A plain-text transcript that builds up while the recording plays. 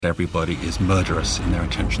Everybody is murderous in their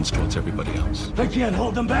intentions towards everybody else. I can't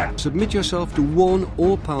hold them back. Submit yourself to one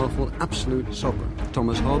all-powerful absolute sovereign.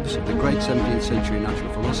 Thomas Hobbes, the great 17th century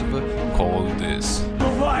natural philosopher, called this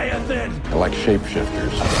Leviathan. I like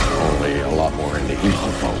shapeshifters, only a lot more into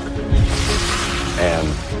evil folk. And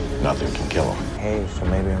nothing can kill them. Hey, so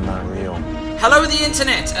maybe I'm not real. Hello the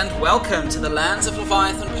internet and welcome to the Lands of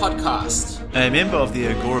Leviathan podcast. A member of the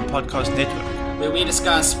Agora Podcast Network, where we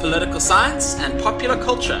discuss political science and popular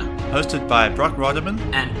culture. Hosted by Brock Roderman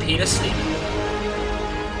and Peter Sleeman.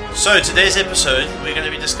 So today's episode, we're going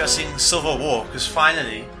to be discussing Civil War, because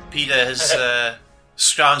finally Peter has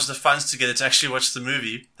scrounged the funds together to actually watch the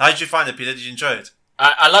movie. How did you find it, Peter? Did you enjoy it?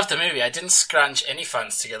 I loved the movie. I didn't scrunch any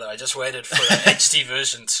funds together. I just waited for the HD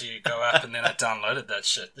version to go up, and then I downloaded that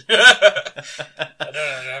shit. I don't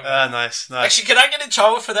know. Nice. Actually, can I get in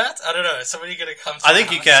trouble for that? I don't know. Is somebody going to come to I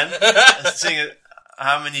think you can. Seeing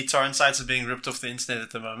how many torrent sites are being ripped off the internet at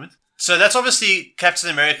the moment. So that's obviously Captain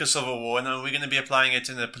America Civil War, and we're going to be applying it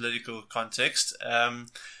in a political context.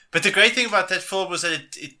 But the great thing about that film was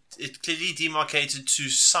that it clearly demarcated two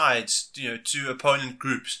sides, two opponent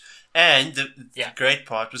groups. And the great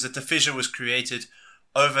part was that the fissure was created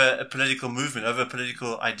over a political movement, over a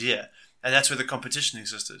political idea. And that's where the competition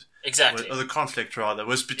existed. Exactly. Or the conflict, rather,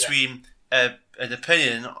 was between an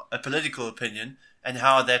opinion, a political opinion, and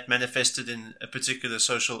how that manifested in a particular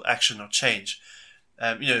social action or change.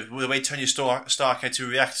 The way Tony Stark had to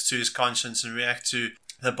react to his conscience and react to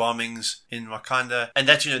the bombings in Wakanda. And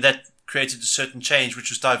that, that created a certain change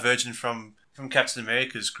which was divergent from Captain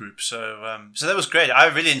America's group. So that was great. I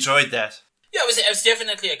really enjoyed that. Yeah, it was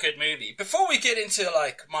definitely a good movie. Before we get into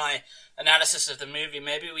my analysis of the movie,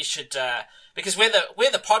 maybe we should because we're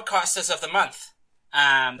the podcasters of the month.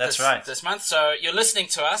 That's right. This month. So you're listening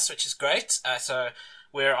to us, which is great. So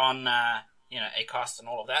we're on Acast and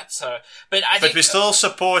all of that. So but we still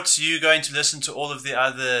support you going to listen to all of the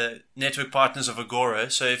other network partners of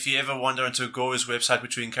Agora. So if you ever wander onto Agora's website,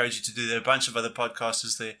 which we encourage you to do, there are a bunch of other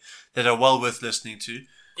podcasters there that are well worth listening to.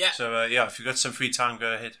 Yeah. So if you've got some free time,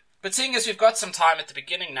 go ahead. But seeing as we've got some time at the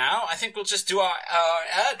beginning now, I think we'll just do our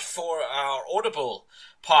ad for our Audible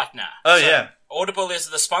partner. Oh, so yeah. Audible is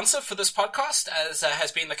the sponsor for this podcast, as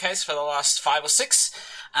has been the case for the last 5 or 6.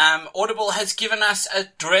 Audible has given us a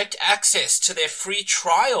direct access to their free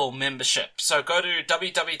trial membership. So go to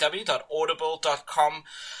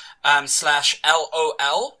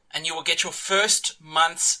www.audible.com/LOL and you will get your first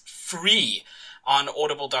month's free on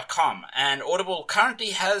audible.com. And Audible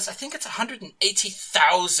currently has, I think it's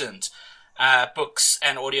 180,000 books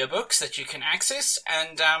and audiobooks that you can access.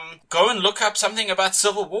 And go and look up something about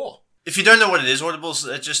Civil War. If you don't know what it is, Audible's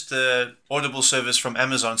just the Audible service from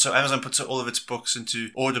Amazon. So Amazon puts all of its books into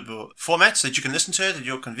Audible format so that you can listen to it at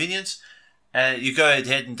your convenience. You go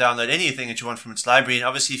ahead and download anything that you want from its library. And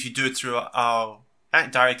obviously, if you do it through our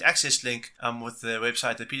direct access link with the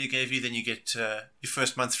website that Peter gave you, then you get your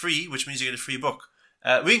first month free, which means you get a free book.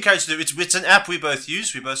 We encourage you to. It's an app we both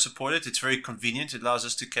use. We both support it. It's very convenient. It allows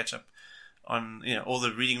us to catch up on all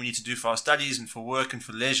the reading we need to do for our studies and for work and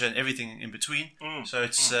for leisure and everything in between. So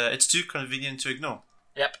it's too convenient to ignore.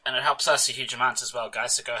 Yep, and it helps us a huge amount as well,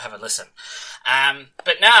 guys. So go have a listen.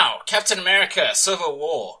 But now, Captain America: Civil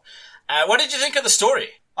War. What did you think of the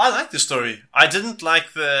story? I liked the story. I didn't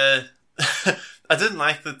like the. I didn't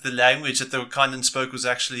like that the language that the Wakandan spoke was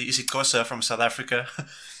actually isiXhosa from South Africa.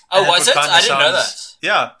 Oh, was it? I didn't know that.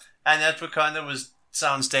 Yeah, and that Wakanda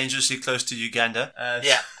sounds dangerously close to Uganda.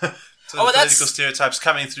 So political stereotypes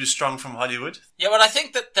coming through strong from Hollywood. Yeah, well, I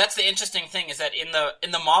think that's the interesting thing is that in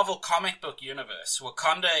the Marvel comic book universe,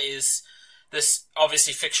 Wakanda is this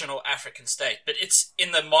obviously fictional African state, but it's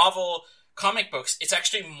in the Marvel comic books, it's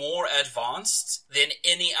actually more advanced than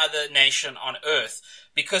any other nation on Earth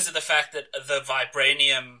because of the fact that the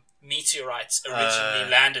vibranium meteorites originally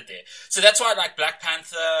landed there. So that's why Black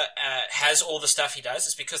Panther has all the stuff he does,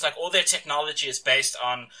 is because all their technology is based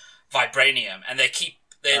on vibranium, and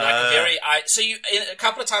so a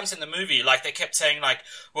couple of times in the movie, they kept saying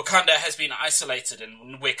Wakanda has been isolated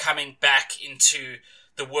and we're coming back into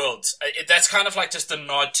the world. That's kind of just a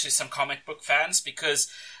nod to some comic book fans, because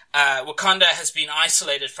Wakanda has been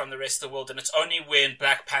isolated from the rest of the world, and it's only when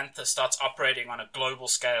Black Panther starts operating on a global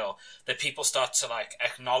scale that people start to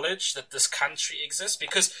acknowledge that this country exists,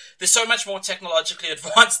 because they're so much more technologically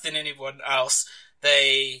advanced than anyone else.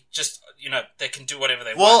 They just, they can do whatever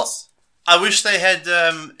they want. I wish they had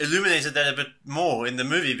illuminated that a bit more in the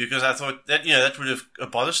movie, because I thought that that would have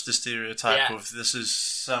abolished the stereotype of this is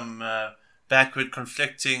some backward,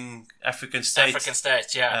 conflicting African state.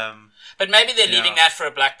 But maybe they're leaving that for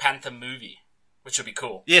a Black Panther movie. which would be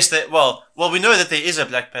cool. Yes, well, we know that there is a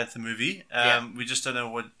Black Panther movie. Yeah. We just don't know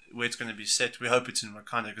where it's going to be set. We hope it's in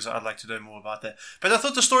Wakanda because I'd like to know more about that. But I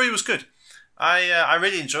thought the story was good. I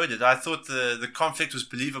really enjoyed it. I thought the conflict was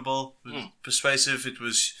believable, persuasive.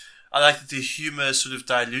 I liked that the humor sort of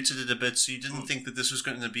diluted it a bit, so you didn't think that this was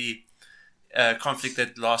going to be a conflict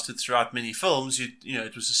that lasted throughout many films.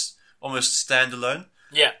 It was just almost standalone.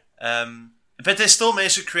 Yeah. But they still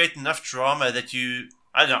managed to create enough drama that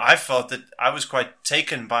I felt that I was quite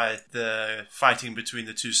taken by the fighting between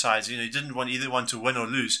the two sides. You didn't want either one to win or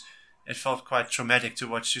lose. It felt quite traumatic to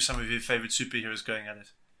watch some of your favorite superheroes going at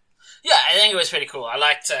it. Yeah, I think it was pretty cool. I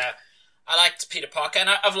liked Peter Parker, and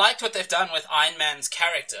I've liked what they've done with Iron Man's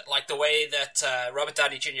character, like the way that Robert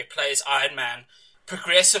Downey Jr. plays Iron Man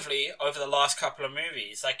progressively over the last couple of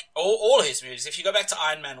movies. Like all his movies. If you go back to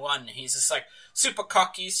Iron Man 1, he's just like super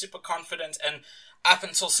cocky, super confident, and up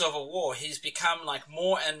until Civil War, he's become like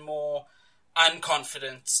more and more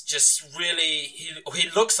unconfident. Just really, he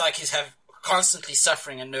looks like he's constantly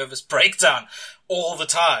suffering a nervous breakdown all the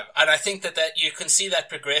time. And I think that you can see that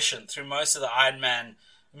progression through most of the Iron Man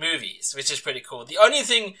movies, which is pretty cool. The only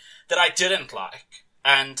thing that I didn't like,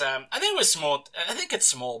 and I think it was small, I think it's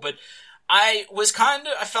small, but I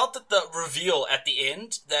felt that the reveal at the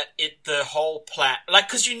end, the whole plan, like,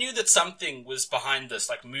 because you knew that something was behind this,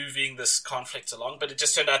 like moving this conflict along, but it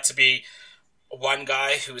just turned out to be one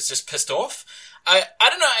guy who was just pissed off. I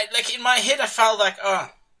don't know, like in my head I felt like, oh,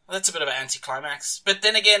 that's a bit of an anticlimax. But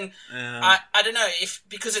then again, I don't know,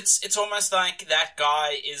 because it's almost like that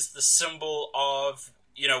guy is the symbol of,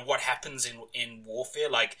 what happens in warfare.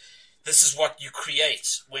 Like, this is what you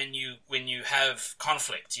create when you have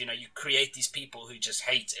conflict. You create these people who just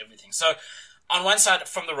hate everything. So on one side,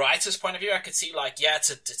 from the writer's point of view, I could see like, yeah,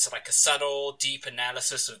 it's like a subtle, deep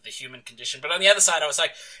analysis of the human condition. But on the other side, I was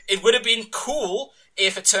like, it would have been cool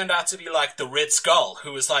if it turned out to be like the Red Skull,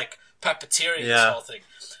 who was like puppeteering this whole thing.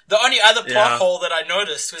 The only other plot hole that I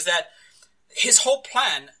noticed was that his whole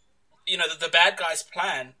plan, the bad guy's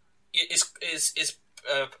plan is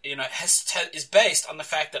based on the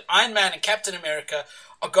fact that Iron Man and Captain America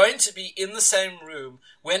are going to be in the same room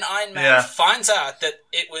when Iron Man finds out that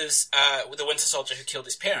it was the Winter Soldier who killed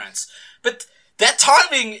his parents. But that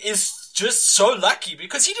timing is just so lucky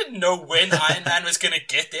because he didn't know when Iron Man was going to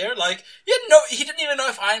get there. Like, he didn't even know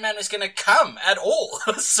if Iron Man was going to come at all.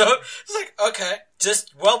 So it's like, okay,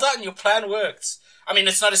 just well done. Your plan worked. I mean,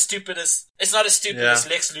 it's not as stupid as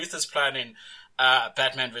Lex Luthor's plan in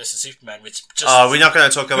Batman vs Superman, which just... Oh, we're not going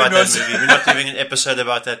to talk about that movie. We're not doing an episode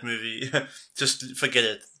about that movie. Just forget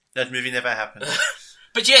it. That movie never happened.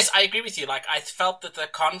 But yes, I agree with you. Like, I felt that the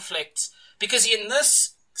conflict... Because in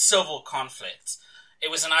this civil conflict, it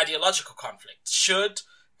was an ideological conflict. Should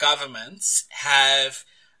governments have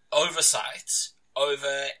oversight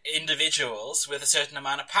over individuals with a certain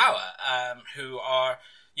amount of power who are...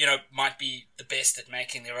 might be the best at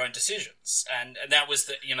making their own decisions. And that was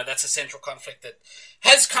that's a central conflict that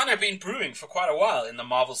has kind of been brewing for quite a while in the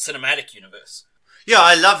Marvel Cinematic Universe. Yeah,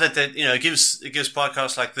 I love that it gives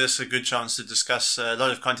podcasts like this a good chance to discuss a lot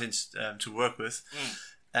of content to work with.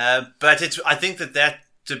 But I think that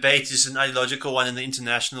debate is an ideological one in the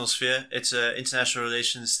international sphere. It's an international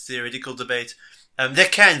relations theoretical debate.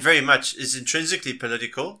 That very much is intrinsically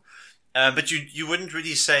political. But you wouldn't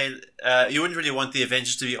really say you wouldn't really want the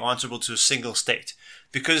Avengers to be answerable to a single state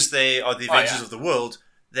because they are the Avengers of the world.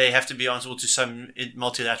 They have to be answerable to some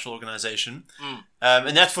multilateral organization,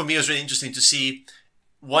 and that for me was really interesting to see.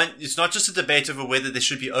 One, it's not just a debate over whether there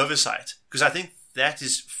should be oversight because I think that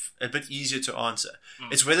is a bit easier to answer.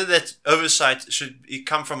 It's whether that oversight should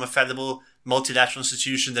come from a fallible multilateral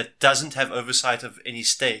institution that doesn't have oversight of any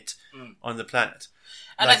state on the planet,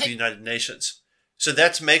 and like the United Nations. So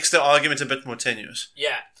that makes the argument a bit more tenuous.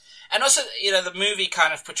 Yeah. And also, the movie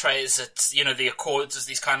kind of portrays it, the Accords as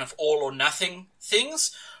these kind of all or nothing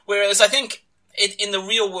things. Whereas I think in the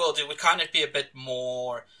real world, it would kind of be a bit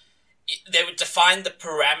more... They would define the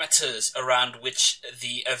parameters around which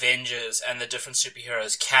the Avengers and the different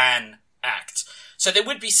superheroes can act. So there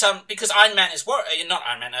would be some... Because Iron Man is worried... Not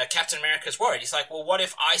Iron Man, Captain America is worried. He's like, well, what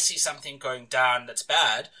if I see something going down that's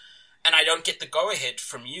bad... and I don't get the go-ahead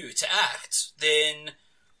from you to act, then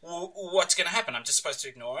what's going to happen? I'm just supposed to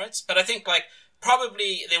ignore it? But I think,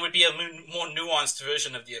 probably there would be a more nuanced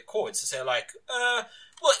version of the Accords to say, well,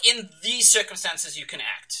 in these circumstances you can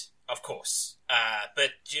act, of course.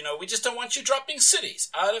 But, we just don't want you dropping cities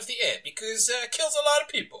out of the air because it kills a lot of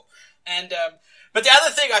people. And but the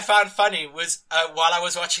other thing I found funny was, while I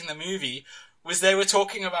was watching the movie, was they were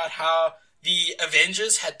talking about how the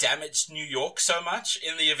Avengers had damaged New York so much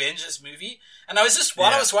in the Avengers movie. And I was just,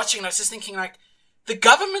 while I was watching, I was just thinking, the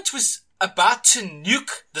government was about to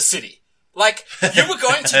nuke the city. Like, you were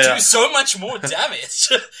going to do so much more damage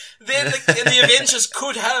than the Avengers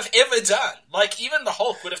could have ever done. Like, even the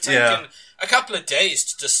Hulk would have taken a couple of days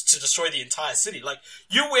to destroy the entire city. Like,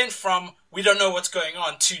 you went from, we don't know what's going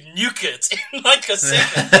on, to nuke it in like a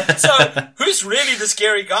second. So, who's really the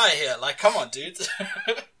scary guy here? Like, come on, dude.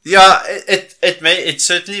 Yeah, it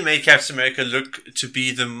certainly made Captain America look to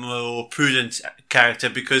be the more prudent character,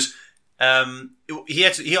 because he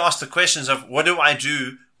asked the questions of, what do I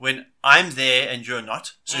do when I'm there and you're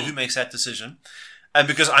not? So who makes that decision? And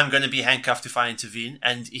because I'm going to be handcuffed if I intervene,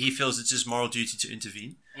 and he feels it's his moral duty to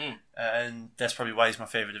intervene. And that's probably why he's my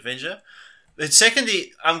favorite Avenger. But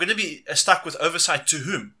secondly, I'm going to be stuck with oversight to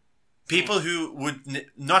whom? People who would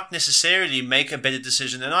not necessarily make a better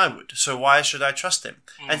decision than I would. So why should I trust them?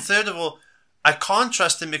 And third of all, I can't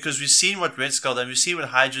trust them because we've seen what Red Skull done. We've seen what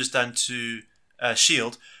Hydra's done to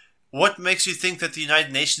S.H.I.E.L.D. What makes you think that the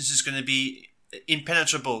United Nations is going to be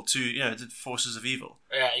impenetrable to the forces of evil?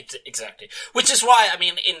 Yeah, exactly. Which is why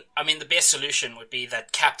the best solution would be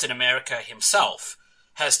that Captain America himself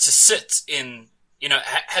has to sit in,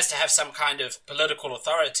 has to have some kind of political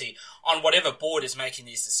authority on whatever board is making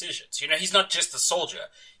these decisions. He's not just a soldier;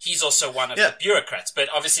 he's also one of the bureaucrats. But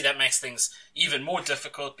obviously, that makes things even more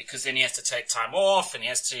difficult because then he has to take time off and he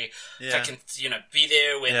has to fucking, be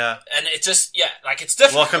there when. And it just, it's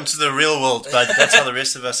difficult. Welcome to the real world, bud. That's how the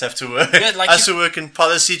rest of us have to work. Us who work in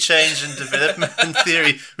policy change and development and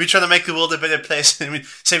theory, we try to make the world a better place. And we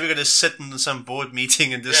say we're going to sit in some board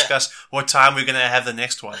meeting and discuss what time we're going to have the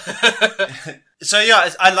next one. So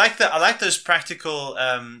I like those practical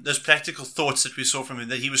thoughts that we saw from him,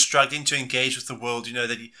 that he was struggling to engage with the world.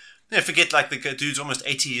 That he, forget, like, the dude's almost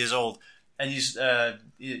 80 years old, and he's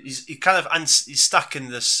kind of he's stuck in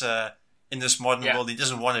this modern world. He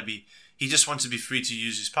doesn't want to be. He just wants to be free to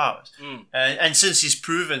use his powers. And since he's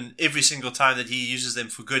proven every single time that he uses them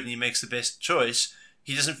for good and he makes the best choice,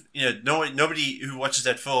 he doesn't. Nobody who watches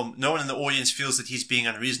that film, no one in the audience feels that he's being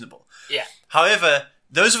unreasonable. Yeah. However,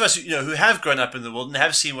 those of us who have grown up in the world and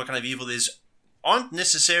have seen what kind of evil there is aren't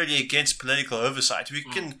necessarily against political oversight. We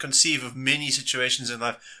can conceive of many situations in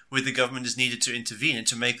life where the government is needed to intervene and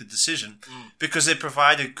to make the decision because they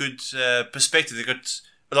provide a good perspective. They've got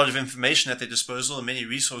a lot of information at their disposal and many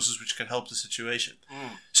resources which can help the situation.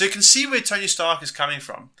 So you can see where Tony Stark is coming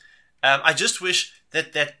from. I just wish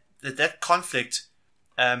that conflict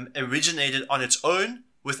originated on its own,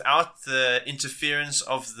 without the interference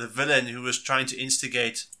of the villain who was trying to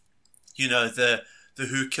instigate, the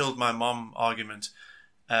who killed my mom argument.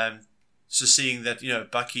 So seeing that,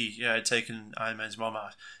 Bucky, had taken Iron Man's mom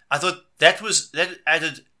out. I thought that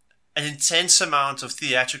added an intense amount of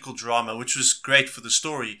theatrical drama, which was great for the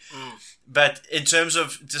story. But in terms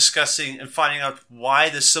of discussing and finding out why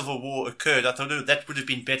the Civil War occurred, I thought that would have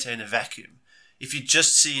been better in a vacuum. If you'd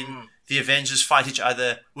just seen the Avengers fight each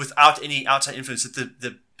other without any outside influence, that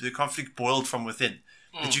the conflict boiled from within.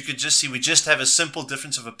 That you could just see, we just have a simple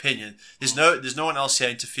difference of opinion. There's no one else here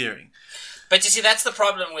interfering. But you see, that's the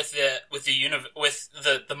problem with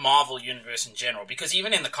the Marvel universe in general, because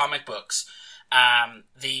even in the comic books, and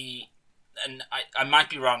I might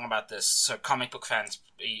be wrong about this, so comic book fans,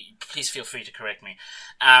 please feel free to correct me.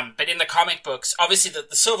 But in the comic books, obviously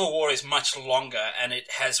the Civil War is much longer and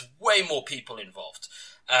it has way more people involved.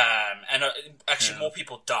 And actually more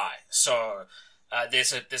people die. So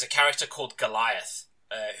there's a character called Goliath,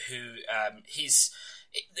 who he's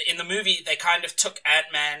in the movie. They kind of took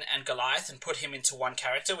Ant-Man and Goliath and put him into one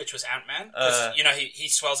character, which was Ant-Man, because he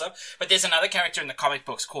swells up. But there's another character in the comic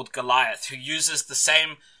books called Goliath who uses the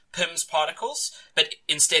same Pym's particles, but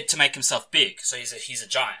instead to make himself big. So he's a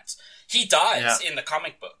giant. He dies in the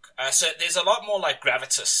comic book. So there's a lot more like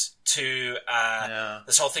gravitas to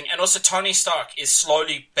this whole thing. And also Tony Stark is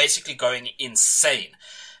slowly basically going insane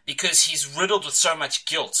because he's riddled with so much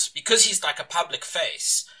guilt, because he's like a public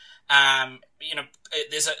face.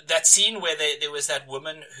 There's that scene where there was that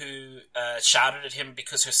woman who shouted at him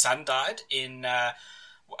because her son died in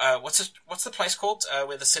what's the place called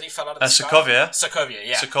where the city fell out of the sky? Sokovia,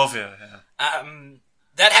 yeah. Sokovia, yeah.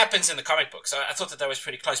 That happens in the comic book, so I thought that was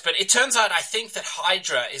pretty close. But it turns out, I think that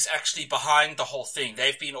Hydra is actually behind the whole thing.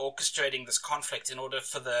 They've been orchestrating this conflict in order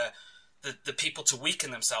for the people to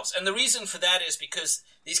weaken themselves. And the reason for that is because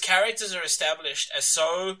these characters are established as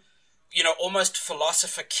so, almost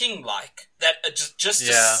philosopher king-like, that just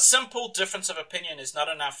a simple difference of opinion is not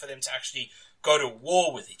enough for them to actually go to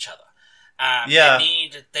war with each other.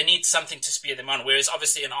 They need something to spear them on. Whereas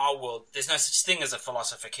obviously in our world, there's no such thing as a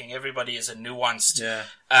philosopher king. Everybody is a nuanced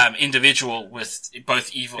individual with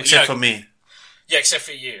both evil. Except for me. Yeah, except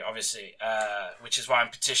for you, obviously, which is why I'm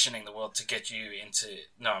petitioning the world to get you into...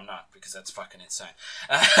 No, I'm not, because that's fucking insane.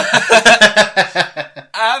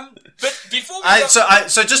 But before we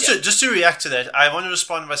just to react to that, I want to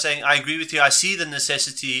respond by saying I agree with you. I see the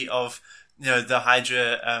necessity of the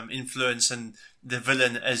Hydra influence and the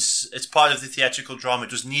villain as it's part of the theatrical drama.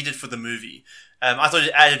 It was needed for the movie. I thought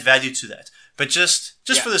it added value to that. But just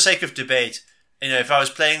for the sake of debate, if I was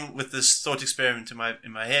playing with this thought experiment in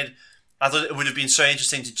my head, I thought it would have been so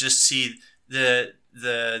interesting to just see the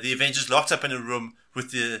Avengers locked up in a room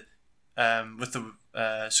with the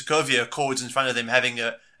Sokovia Accords in front of them, having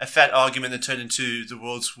a fat argument that turned into the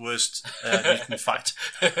world's worst mutant fight.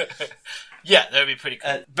 Yeah, that would be pretty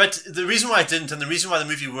cool. But the reason why it didn't, and the reason why the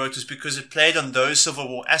movie worked, was because it played on those Civil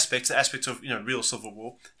War aspects, the aspects of real Civil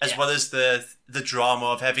War, as well as the drama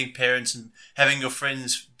of having parents and having your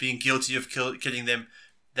friends being guilty of killing them.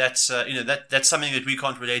 That's that's something that we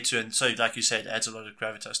can't relate to, and so like you said, it adds a lot of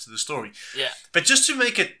gravitas to the story. Yeah. But just to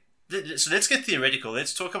make it, so let's get theoretical.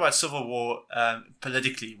 Let's talk about Civil War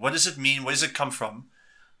politically. What does it mean? Where does it come from?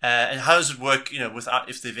 And how does it work? Without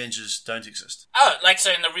if the Avengers don't exist. Oh,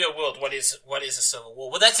 so in the real world, what is a Civil War?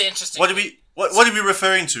 Well, that's interesting. What are we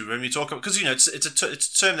referring to when we talk about? Because it's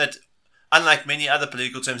a term that, unlike many other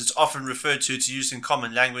political terms, it's often referred to. It's used in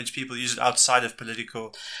common language. People use it outside of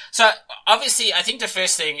political. So obviously, I think the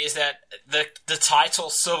first thing is that the title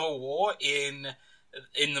Civil War in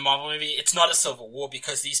the Marvel movie, it's not a civil war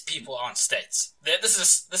because these people aren't states. This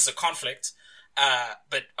is a conflict.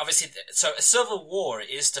 But obviously, so a civil war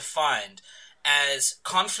is defined as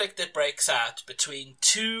conflict that breaks out between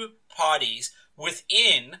two parties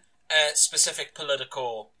within a specific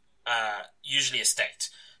political, usually a state.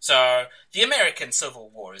 So the American Civil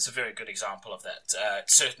War is a very good example of that. A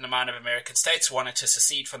certain amount of American states wanted to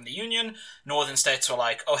secede from the Union. Northern states were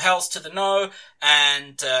like, oh, hell's to the no,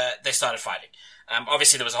 and they started fighting.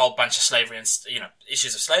 Obviously, there was a whole bunch of slavery and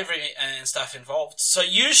issues of slavery and stuff involved. So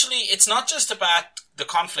usually, it's not just about the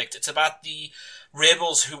conflict; it's about the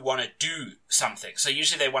rebels who want to do something. So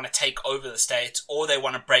usually, they want to take over the state, or they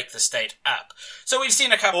want to break the state up. So we've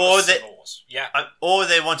seen a couple of civil wars, or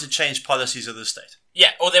they want to change policies of the state,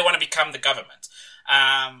 or they want to become the government.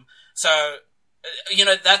 So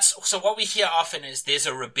what we hear often is there's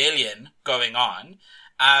a rebellion going on.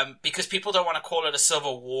 Because people don't want to call it a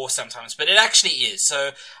civil war sometimes, but it actually is.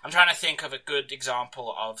 So I'm trying to think of a good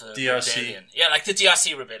example of a DRC. Rebellion. Yeah, like the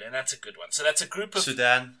DRC rebellion. That's a good one. So that's a group of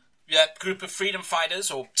Sudan. Yeah, group of freedom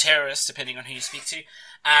fighters or terrorists, depending on who you speak to,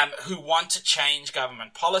 who want to change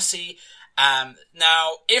government policy. Now,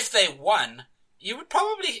 if they won, you would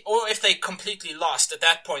probably, or if they completely lost, at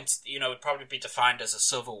that point, it would probably be defined as a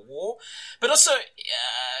civil war. But also,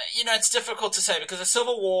 it's difficult to say because a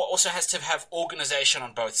civil war also has to have organization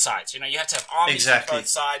on both sides. You have to have armies on both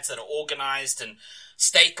sides that are organized and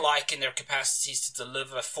state-like in their capacities to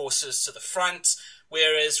deliver forces to the front.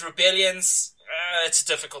 Whereas rebellions, it's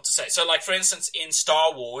difficult to say. So, like, for instance, in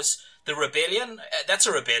Star Wars, the rebellion, that's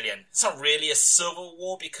a rebellion. It's not really a civil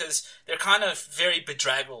war because they're kind of very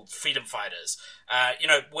bedraggled freedom fighters.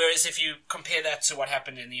 Whereas if you compare that to what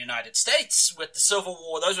happened in the United States with the Civil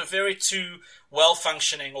War, those were very two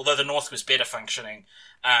well-functioning, although the North was better functioning,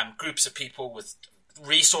 groups of people with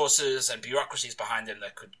resources and bureaucracies behind them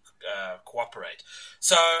that could cooperate.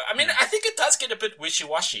 So, I think it does get a bit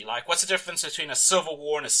wishy-washy. Like, what's the difference between a civil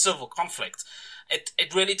war and a civil conflict?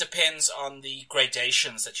 It really depends on the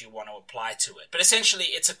gradations that you want to apply to it. But essentially,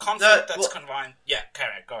 it's a conflict that's combined. Yeah,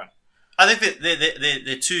 Karen, go on. I think that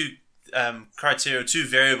there are two criteria, two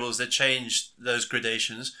variables that change those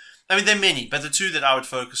gradations. I mean, there are many, but the two that I would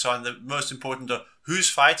focus on, the most important are who's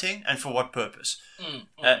fighting and for what purpose.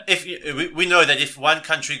 We know that if one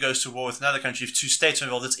country goes to war with another country, if two states are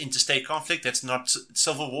involved, it's interstate conflict. That's not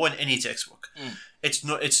civil war in any textbook.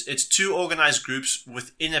 It's two organized groups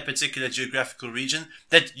within a particular geographical region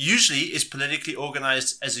that usually is politically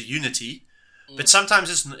organized as a unity, but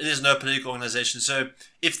sometimes there's no political organization. So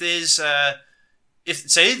if there's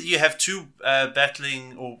say you have two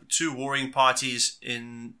battling or two warring parties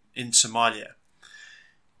in Somalia,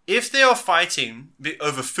 if they are fighting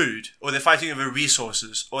over food, or they're fighting over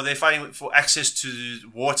resources, or they're fighting for access to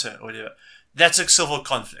water or whatever, that's a civil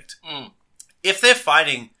conflict. If they're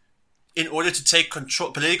fighting in order to take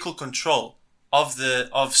political control of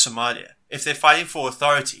Somalia, if they're fighting for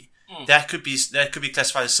authority, that could be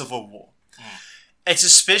classified as civil war. It's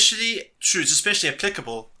especially true. It's especially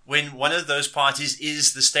applicable when one of those parties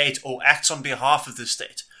is the state or acts on behalf of the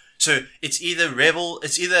state. So it's either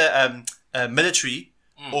military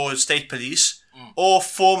or state police or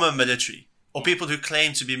former military or people who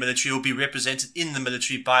claim to be military or be represented in the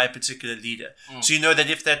military by a particular leader. So you know that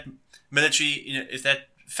if that military, if that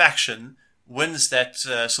faction wins that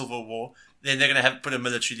civil war, then they're going to put a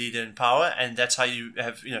military leader in power, and that's how you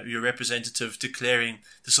have your representative declaring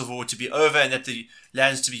the civil war to be over and that the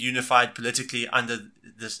lands to be unified politically under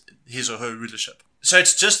his or her rulership. So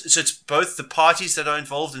it's both the parties that are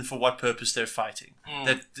involved and for what purpose they're fighting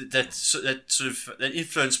that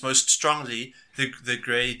influence most strongly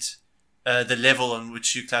the level on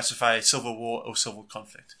which you classify civil war or civil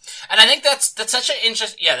conflict. And I think that's such an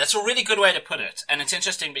interesting, that's a really good way to put it. And it's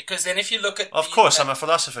interesting because then if you look at... Of course, I'm a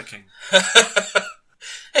philosopher king.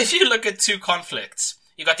 If you look at two conflicts,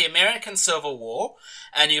 you've got the American Civil War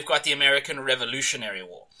and you've got the American Revolutionary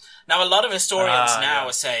War. Now, a lot of historians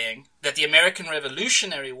are saying that the American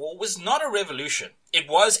Revolutionary War was not a revolution. It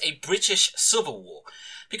was a British Civil War.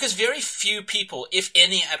 Because very few people, if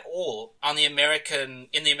any at all, in the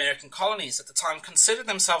American colonies at the time considered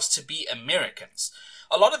themselves to be Americans.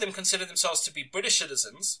 A lot of them considered themselves to be British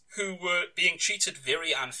citizens who were being treated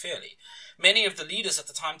very unfairly. Many of the leaders at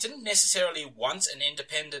the time didn't necessarily want an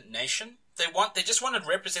independent nation. They just wanted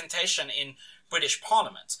representation in British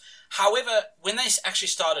Parliament. However, when they actually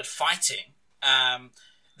started fighting,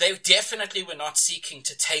 they definitely were not seeking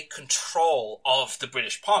to take control of the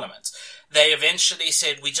British Parliament. They eventually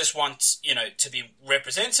said, we just want, to be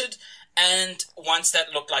represented. And once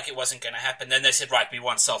that looked like it wasn't going to happen, then they said, right, we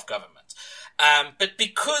want self-government. But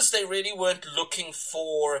because they really weren't looking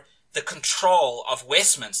for the control of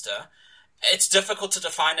Westminster, it's difficult to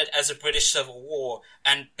define it as a British Civil War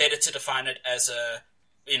and better to define it as a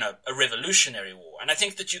revolutionary war. And I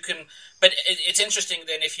think that you can, but it's interesting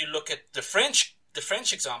then if you look at the French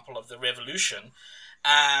example of the revolution,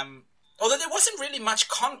 although there wasn't really much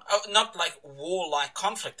not like warlike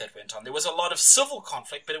conflict that went on. There was a lot of civil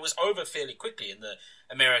conflict, but it was over fairly quickly in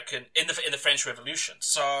the French Revolution.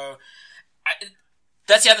 So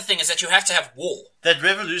that's the other thing, is that you have to have war. That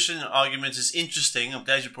revolution argument is interesting. I'm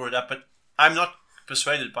glad you brought it up, but I'm not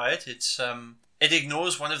persuaded by it. It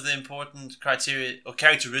ignores one of the important criteria or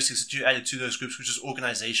characteristics that you added to those groups, which is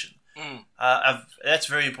organization. That's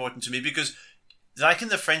very important to me because, like in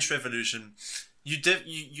the French Revolution,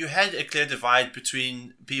 you had a clear divide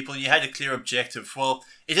between people. You had a clear objective. Well,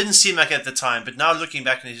 it didn't seem like it at the time, but now looking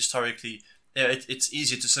back on it historically, it's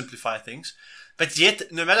easier to simplify things. But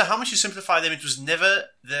yet, no matter how much you simplify them, it was never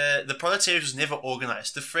the proletariat was never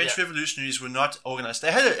organized. The French revolutionaries were not organized.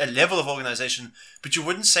 They had a level of organization, but you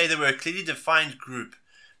wouldn't say they were a clearly defined group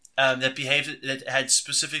that had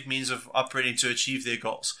specific means of operating to achieve their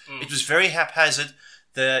goals. It was very haphazard.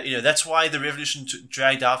 That's why the revolution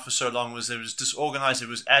dragged out for so long. It was disorganized. It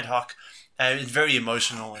was ad hoc, and very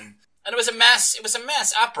emotional. And it was a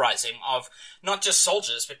mass uprising of not just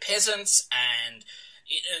soldiers but peasants and.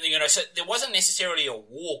 So there wasn't necessarily a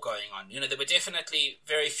war going on. There were definitely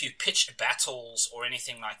very few pitched battles or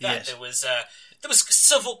anything like that. Yes. There was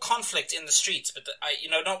civil conflict in the streets, but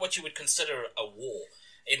not what you would consider a war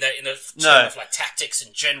in the term of like tactics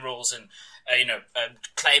and generals and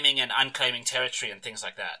claiming and unclaiming territory and things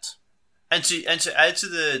like that. And to add to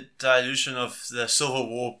the dilution of the Civil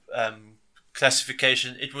War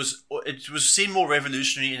classification, it was seen more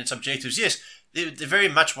revolutionary in its objectives. Yes. They very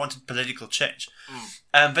much wanted political change,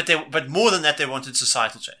 but more than that, they wanted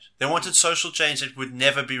societal change. They wanted social change that would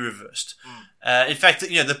never be reversed. In fact,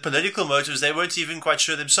 the political motives, they weren't even quite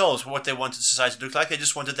sure themselves what they wanted society to look like. They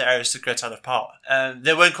just wanted the aristocrats out of power.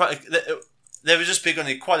 They weren't quite. They were just big on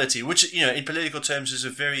equality, which in political terms is a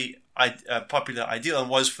very popular ideal and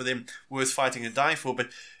was for them worth fighting and dying for. But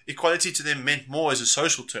equality to them meant more as a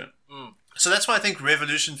social term. So that's why I think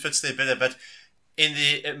revolution fits there better. But in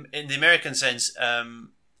the American sense,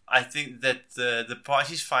 I think that the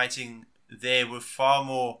parties fighting there were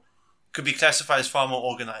could be classified as far more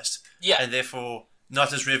organized, and therefore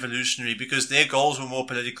not as revolutionary because their goals were more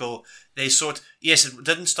political. They it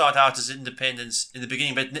didn't start out as independence in the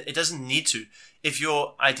beginning, but it doesn't need to. If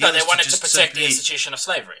your idea they wanted to protect the institution of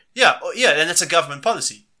slavery. And that's a government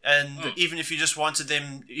policy. And even if you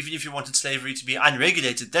wanted slavery to be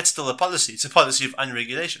unregulated, that's still a policy. It's a policy of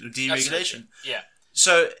unregulation, of deregulation. Absolutely. Yeah.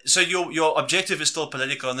 So your objective is still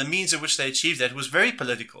political, and the means in which they achieved that was very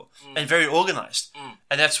political and very organized.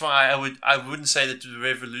 And that's why I wouldn't say that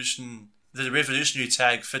the revolutionary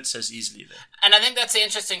tag fits as easily there. And I think that's the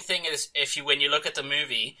interesting thing is when you look at the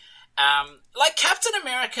movie, like Captain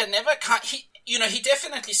America he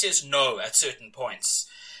definitely says no at certain points,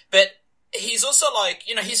 but he's also like,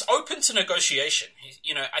 he's open to negotiation.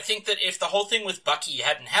 I think that if the whole thing with Bucky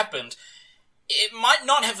hadn't happened, it might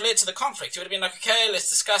not have led to the conflict. It would have been like, okay, let's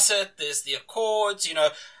discuss it. There's the Accords,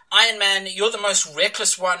 Iron Man, you're the most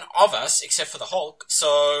reckless one of us, except for the Hulk.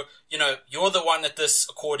 So, you're the one that this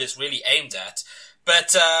Accord is really aimed at.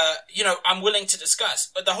 But, I'm willing to discuss.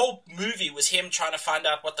 But the whole movie was him trying to find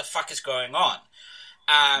out what the fuck is going on.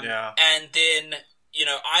 And then,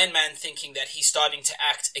 Iron Man thinking that he's starting to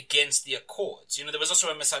act against the Accords. There was also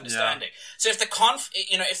a misunderstanding. Yeah. So if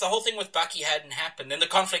if the whole thing with Bucky hadn't happened, then the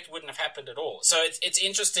conflict wouldn't have happened at all. So it's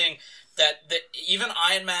interesting that even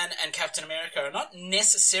Iron Man and Captain America are not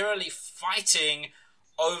necessarily fighting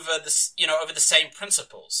over the same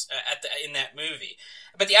principles in that movie.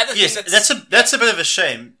 But the other thing that's a bit of a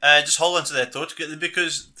shame. Just hold on to that thought,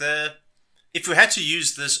 because if we had to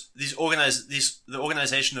use the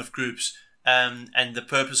organization of groups and the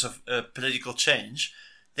purpose of political change,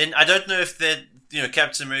 then I don't know if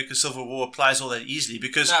Captain America: Civil War applies all that easily,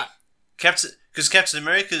 because Captain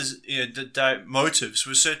America's motives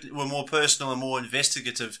were more personal and more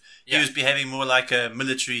investigative. He was behaving more like a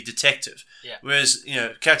military detective, whereas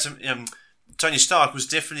Tony Stark was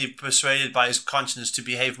definitely persuaded by his conscience to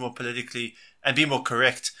behave more politically and be more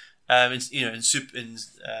correct,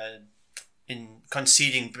 in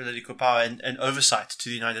conceding political power and oversight to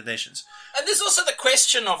the United Nations. And there's also the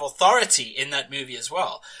question of authority in that movie as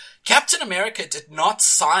well. Captain America did not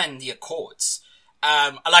sign the Accords.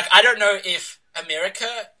 I don't know if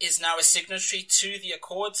America is now a signatory to the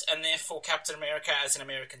Accords, and therefore Captain America, as an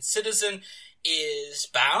American citizen, is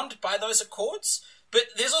bound by those Accords. But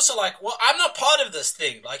there's also I'm not part of this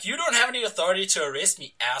thing. You don't have any authority to arrest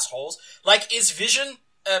me, assholes. Is Vision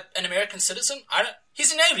an American citizen?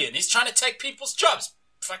 He's an alien. He's trying to take people's jobs.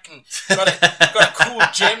 Fucking got a cool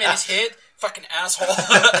gem in his head. Fucking asshole.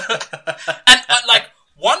 And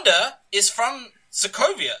Wanda is from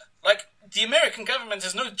Sokovia. The American government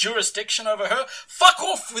has no jurisdiction over her. Fuck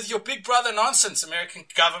off with your big brother nonsense, American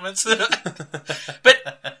government. But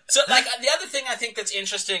the other thing I think that's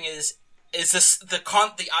interesting is this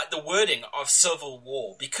the wording of Civil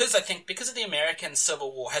War, because I think because of the American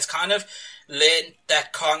Civil War has kind of led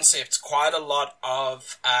that concept quite a lot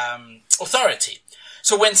of authority.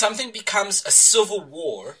 So when something becomes a civil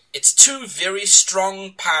war, it's two very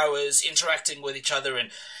strong powers interacting with each other and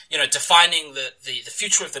defining the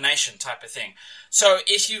future of the nation type of thing. So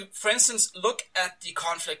if you, for instance, look at the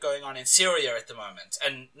conflict going on in Syria at the moment,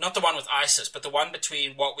 and not the one with ISIS, but the one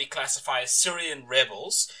between what we classify as Syrian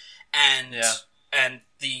rebels and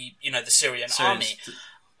the Syrian army,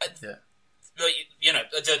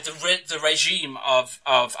 the regime of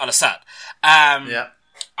al-Assad.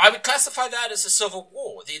 I would classify that as a civil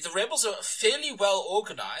war. The rebels are fairly well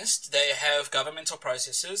organized. They have governmental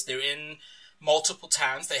processes. They're in multiple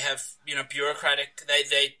towns. They have bureaucratic.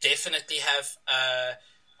 They definitely have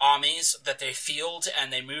armies that they field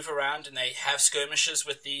and they move around and they have skirmishes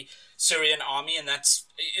with the Syrian army, and that's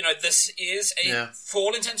this is for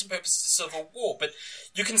all intents and purposes a civil war. But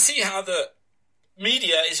you can see how the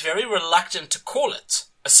media is very reluctant to call it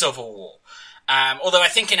a civil war. Although I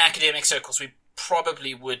think in academic circles we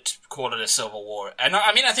probably would call it a civil war. And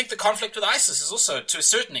I think the conflict with ISIS is also to a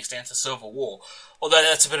certain extent a civil war, although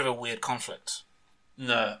that's a bit of a weird conflict.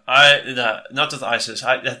 No, not with ISIS.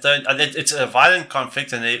 It's a violent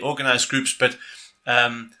conflict, and they organize groups, but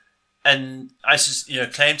and ISIS,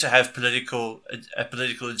 claim to have a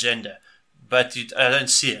political agenda, but I don't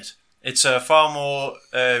see it. It's a far more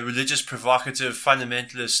religious, provocative,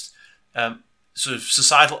 fundamentalist sort of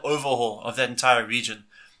societal overhaul of that entire region.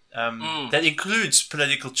 That includes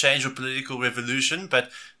political change or political revolution, but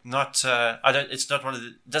not. It's not one of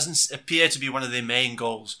the. Doesn't appear to be one of their main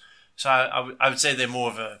goals. So I would say they're more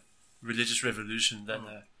of a religious revolution than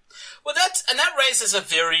a. Well, that raises a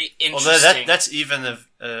very interesting. Although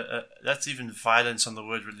that's even violence on the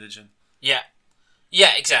word religion. Yeah,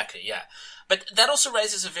 exactly. Yeah, but that also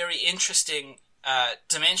raises a very interesting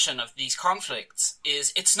dimension of these conflicts.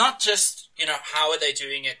 Is it's not just how are they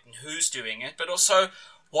doing it and who's doing it, but also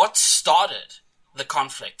what started the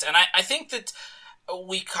conflict. And I think that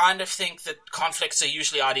we kind of think that conflicts are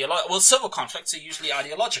usually ideological. Well, civil conflicts are usually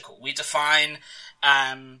ideological. We define,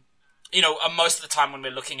 most of the time when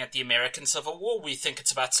we're looking at the American Civil War, we think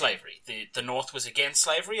it's about slavery. The North was against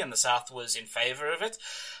slavery and the South was in favor of it.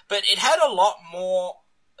 But it had a lot more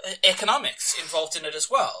economics involved in it as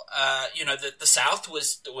well. The South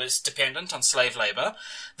was dependent on slave labor.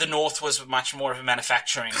 The North was much more of a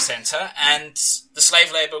manufacturing center, and the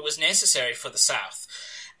slave labor was necessary for the South.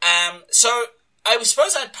 So I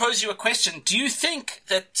suppose I'd pose you a question. Do you think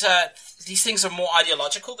that these things are more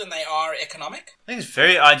ideological than they are economic? I think it's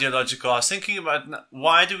very ideological. I was thinking about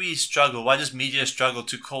why do we struggle? Why does media struggle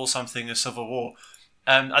to call something a civil war?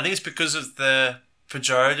 I think it's because of the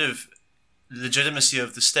pejorative legitimacy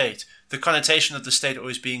of the state, the connotation of the state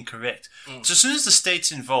always being correct. So as soon as the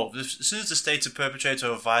state's involved, as soon as the state's a perpetrator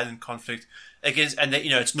of violent conflict against, and that,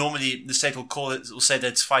 it's normally the state will say that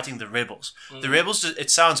it's fighting the rebels. The rebels,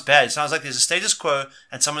 it sounds bad. It sounds like there's a status quo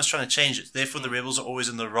and someone's trying to change it. Therefore, the rebels are always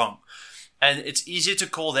in the wrong. And it's easier to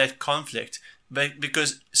call that conflict,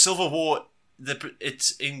 because civil war,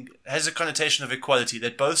 has a connotation of equality,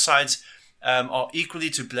 that both sides are equally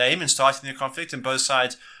to blame in starting the conflict, and both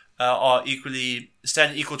sides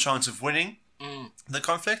stand an equal chance of winning the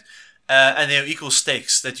conflict, and they have equal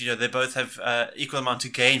stakes, that they both have equal amount to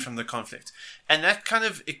gain from the conflict. And that kind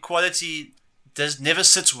of equality never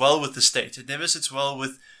sits well with the state. It never sits well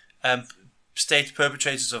with state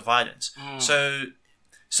perpetrators of violence. So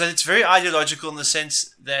it's very ideological in the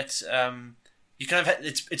sense that you kind of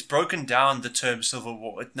it's broken down, the term civil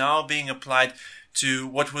war. It's now being applied to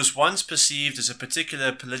what was once perceived as a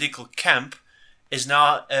particular political camp is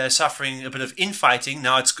now suffering a bit of infighting.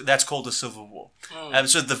 Now that's called a civil war.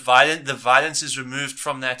 So the violence is removed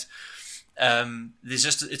from that.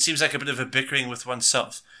 It seems like a bit of a bickering with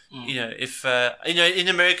oneself. If in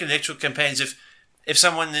American electoral campaigns, if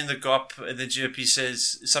someone in the GOP, the GOP,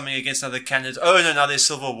 says something against another candidate, now there's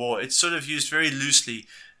civil war. It's sort of used very loosely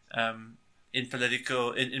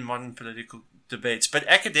in modern political debates. But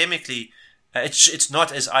academically, it's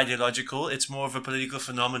not as ideological. It's more of a political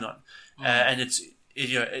phenomenon. And it's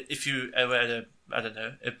if you were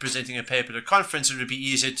presenting a paper at a conference, it would be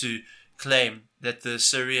easier to claim that the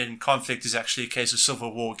Syrian conflict is actually a case of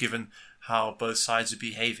civil war, given how both sides are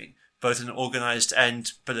behaving, both in organized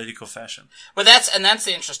and political fashion. Well, that's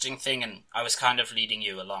the interesting thing, and I was kind of leading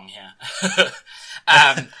you along here.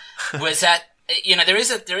 Was that there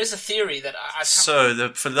is a theory that So the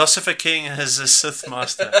philosopher king has a Sith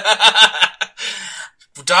master.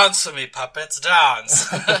 Dance for me, puppets, dance.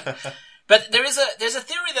 But there's a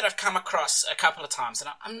theory that I've come across a couple of times, and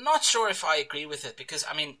I'm not sure if I agree with it, because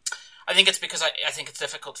I think it's because I think it's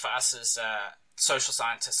difficult for us as social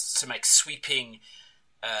scientists to make sweeping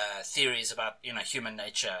theories about human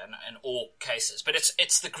nature in all cases. But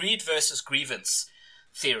it's the greed versus grievance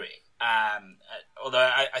theory.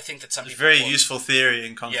 Although I think that some people... It's a very useful theory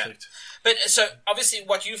in conflict. Yeah. But so obviously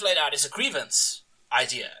what you've laid out is a grievance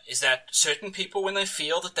idea, is that certain people, when they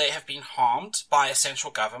feel that they have been harmed by a central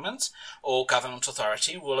government or government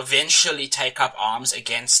authority, will eventually take up arms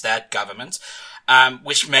against that government,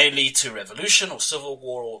 which may lead to revolution or civil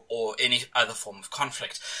war or any other form of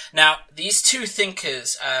conflict. Now, these two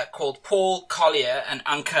thinkers, called Paul Collier and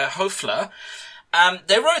Anke Höfler,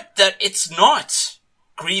 they wrote that it's not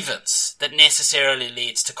grievance that necessarily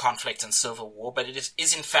leads to conflict and civil war, but it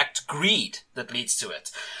is in fact greed that leads to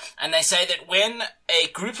it. And they say that when a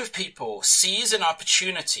group of people sees an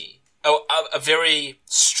opportunity, a very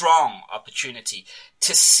strong opportunity,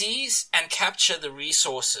 to seize and capture the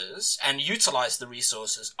resources and utilize the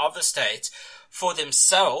resources of the state for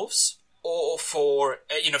themselves or for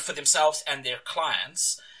themselves and their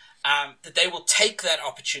clients, that they will take that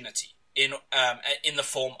opportunity in the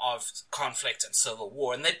form of conflict and civil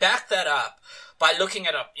war. And they back that up by looking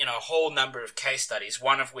at a whole number of case studies,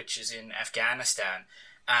 one of which is in Afghanistan,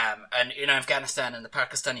 Afghanistan and the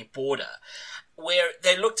Pakistani border, where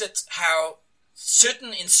they looked at how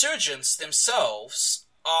certain insurgents themselves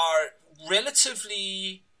are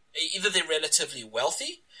relatively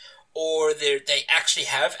wealthy, or they actually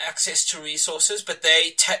have access to resources, but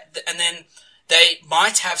they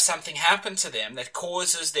might have something happen to them that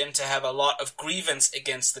causes them to have a lot of grievance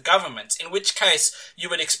against the government, in which case you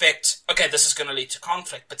would expect, okay, this is going to lead to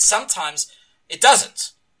conflict, but sometimes it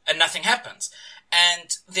doesn't, and nothing happens.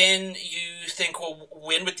 And then you think, well,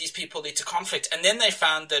 when would these people lead to conflict? And then they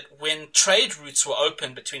found that when trade routes were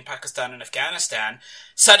open between Pakistan and Afghanistan,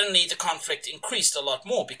 suddenly the conflict increased a lot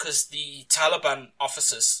more because the Taliban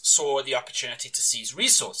officers saw the opportunity to seize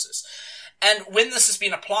resources. And when this has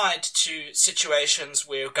been applied to situations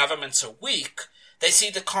where governments are weak, they see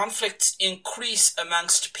the conflicts increase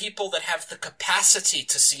amongst people that have the capacity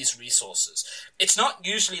to seize resources. It's not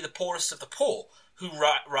usually the poorest of the poor who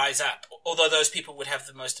rise up, although those people would have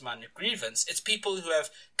the most amount of grievance. It's people who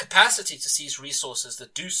have capacity to seize resources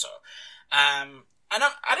that do so. And I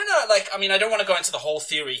don't know, I don't want to go into the whole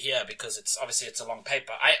theory here because it's a long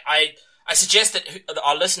paper. I suggest that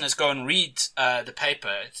our listeners go and read the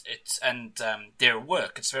paper and their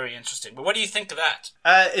work. It's very interesting. But what do you think of that?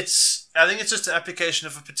 I think it's just an application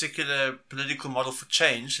of a particular political model for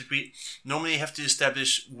change that we normally have to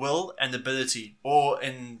establish will and ability, or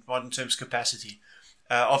in modern terms, capacity,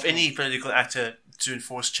 of any political actor to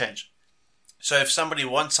enforce change. So if somebody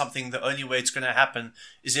wants something, the only way it's going to happen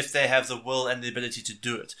is if they have the will and the ability to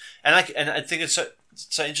do it. And I think it's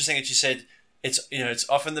so interesting that you said it's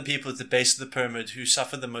often the people at the base of the pyramid who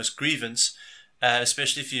suffer the most grievance,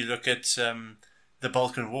 especially if you look at the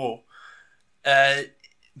Balkan War.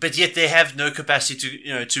 But yet they have no capacity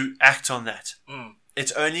to act on that.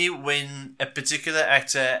 It's only when a particular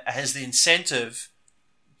actor has the incentive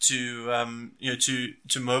to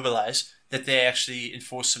mobilize that they actually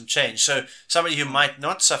enforce some change. So somebody who might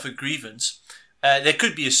not suffer grievance, they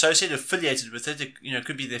could be associated, affiliated with it. It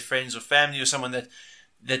could be their friends or family or someone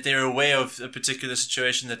that they're aware of a particular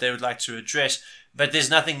situation that they would like to address, but there's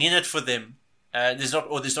nothing in it for them. There's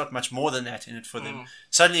not much more than that in it for them.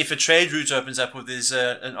 Suddenly, if a trade route opens up, or there's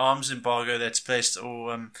an arms embargo that's placed,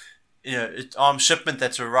 or an arms shipment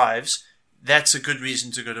that arrives, that's a good reason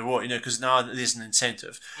to go to war. Because now there's an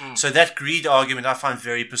incentive. So that greed argument I find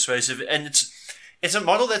very persuasive, and it's a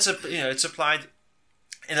model that's it's applied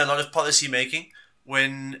in a lot of policy making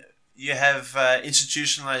when you have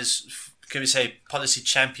institutionalized, can we say, policy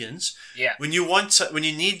champions. Yeah. When you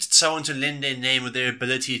need someone to lend their name or their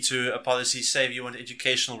ability to a policy, say if you want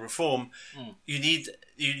educational reform, you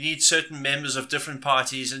need certain members of different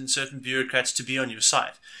parties and certain bureaucrats to be on your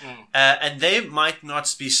side, and they might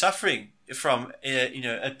not be suffering from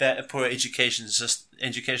a poor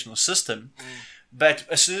educational system, but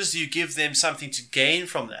as soon as you give them something to gain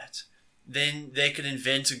from that, then they can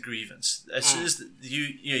invent a grievance. As soon as if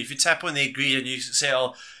you tap on their greed and you say,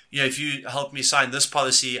 "Oh, if you help me sign this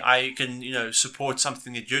policy, I can, support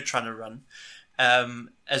something that you're trying to run."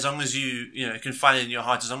 As long as you can find it in your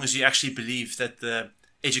heart, as long as you actually believe that the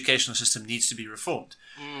educational system needs to be reformed.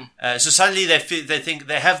 So suddenly they think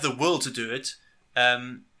they have the will to do it,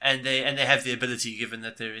 and they have the ability, given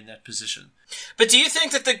that they're in that position. But do you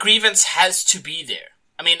think that the grievance has to be there?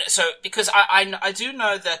 I mean, so because I do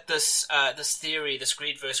know that this theory, this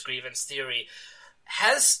greed versus grievance theory,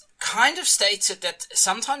 has kind of stated that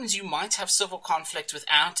sometimes you might have civil conflict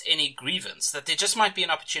without any grievance, that there just might be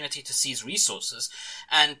an opportunity to seize resources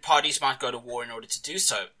and parties might go to war in order to do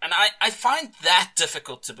so. And I find that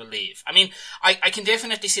difficult to believe. I mean, I can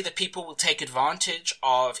definitely see that people will take advantage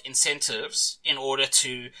of incentives in order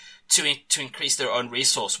to increase their own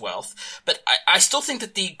resource wealth. But I still think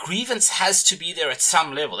that the grievance has to be there at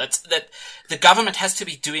some level. That the government has to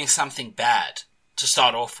be doing something bad to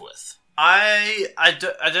start off with. I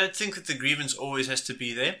don't think that the grievance always has to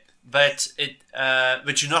be there, but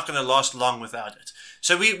you're not going to last long without it.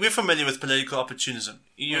 So we're familiar with political opportunism.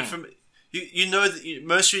 That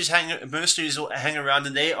mercenaries will hang around,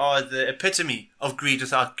 and they are the epitome of greed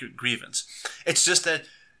without grievance. It's just that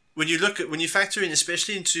when you factor in,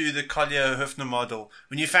 especially into the Collier-Höfner model,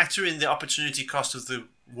 when you factor in the opportunity cost of the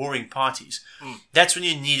warring parties, that's when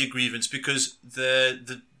you need a grievance, because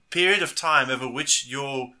the period of time over which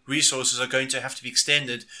your resources are going to have to be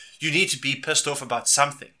extended, you need to be pissed off about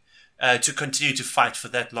something to continue to fight for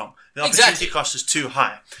that long. The opportunity cost is too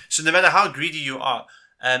high. So no matter how greedy you are,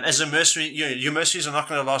 as a mercenary, your mercenaries are not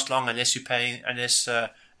going to last long unless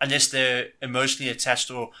they're emotionally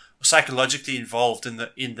attached or psychologically involved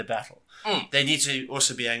in the battle. They need to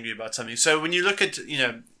also be angry about something. So when you look at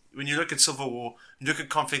civil war, you look at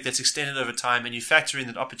conflict that's extended over time, and you factor in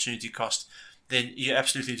that opportunity cost, then you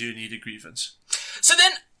absolutely do need a grievance. So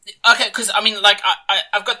then, okay, because I mean,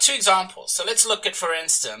 I've got two examples. So let's look at, for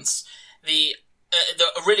instance, a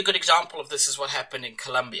really good example of this is what happened in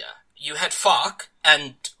Colombia. You had FARC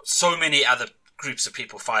and so many other groups of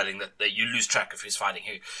people fighting that you lose track of who's fighting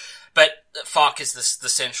who. But FARC is the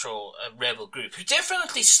central rebel group who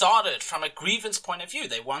definitely started from a grievance point of view.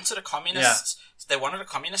 They wanted a communist. Yeah. They wanted a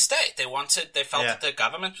communist state. They felt that the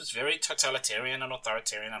government was very totalitarian and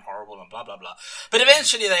authoritarian and horrible and blah blah blah. But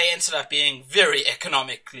eventually, they ended up being very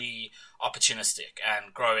economically opportunistic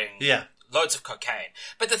and growing loads of cocaine.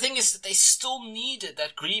 But the thing is that they still needed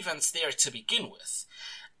that grievance there to begin with.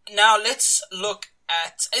 Now let's look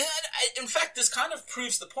at, in fact, this kind of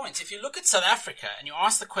proves the point. If you look at South Africa and you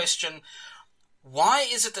ask the question, why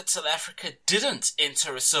is it that South Africa didn't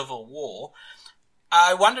enter a civil war?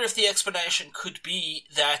 I wonder if the explanation could be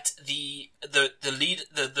that the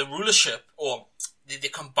rulership, or the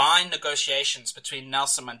combined negotiations between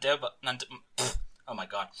Nelson Mandela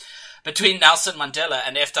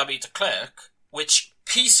and F.W. de Klerk, which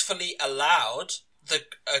peacefully allowed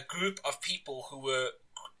a group of people who were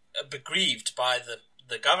aggrieved by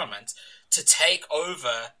the government to take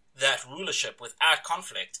over that rulership without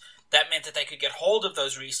conflict. That meant that they could get hold of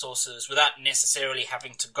those resources without necessarily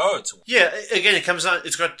having to go to war. Yeah, again,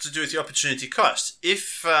 it's got to do with the opportunity cost.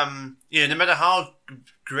 If, no matter how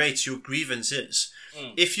great your grievance is,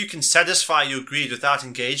 if you can satisfy your greed without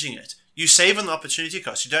engaging it, you save on the opportunity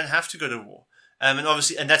cost. You don't have to go to war. And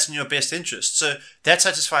obviously, and that's in your best interest. So that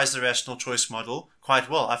satisfies the rational choice model quite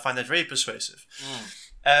well. I find that very persuasive.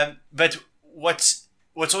 But what's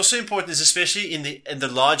also important is, especially in the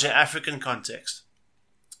larger African context,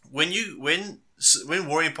 when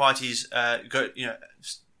warring parties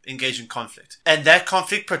engage in conflict, and that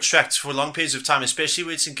conflict protracts for long periods of time, especially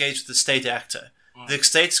when it's engaged with the state actor, the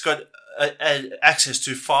state's got access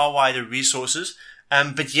to far wider resources,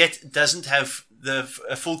 but yet doesn't have the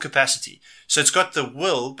full capacity. So it's got the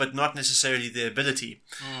will, but not necessarily the ability.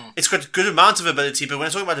 It's got a good amount of ability, but when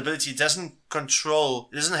I'm talking about ability, it doesn't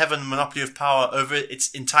have a monopoly of power over its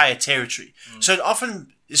entire territory. So it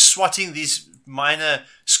often is swatting these minor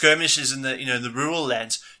skirmishes in the rural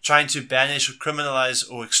lands, trying to banish or criminalize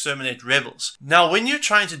or exterminate rebels. Now, when you're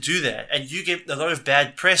trying to do that, and you get a lot of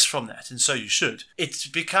bad press from that, and so you should, it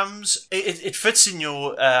fits in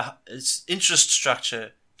your interest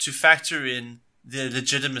structure to factor in the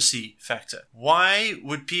legitimacy factor. Why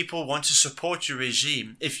would people want to support your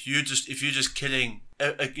regime if you're just killing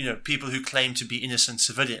people who claim to be innocent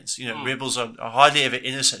civilians? Rebels are hardly ever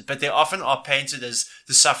innocent, but they often are painted as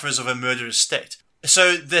the sufferers of a murderous state.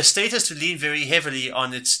 So the state has to lean very heavily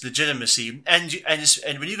on its legitimacy, and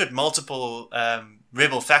when you got multiple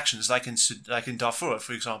rebel factions, like in Darfur,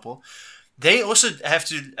 for example, they also have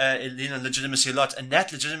to lean on legitimacy a lot, and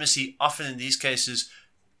that legitimacy often in these cases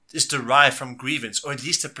is derived from grievance, or at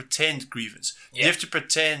least a pretend grievance. You have to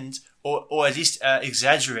pretend, or at least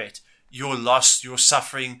exaggerate your loss, your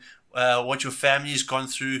suffering, what your family has gone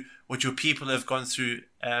through, what your people have gone through.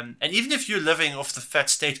 And even if you're living off the fat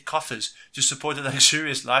state coffers to support a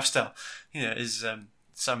luxurious lifestyle, as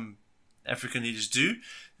some African leaders do,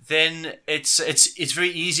 then it's very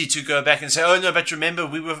easy to go back and say, oh no, but remember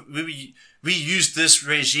we used this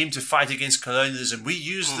regime to fight against colonialism. We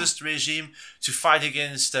used this regime to fight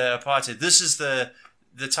against apartheid. This is the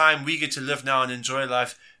time we get to live now and enjoy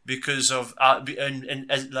life because of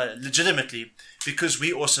legitimately, because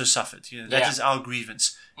we also suffered. That is our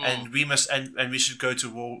grievance, and we must and we should go to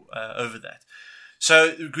war over that.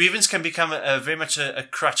 So grievance can become very much a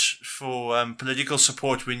crutch for political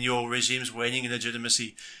support when your regime's waning in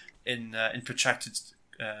legitimacy in protracted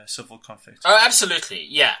civil conflict. Oh, absolutely,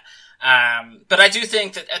 yeah. But I do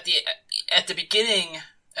think that at the beginning,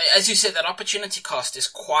 as you said, that opportunity cost is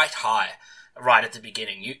quite high right at the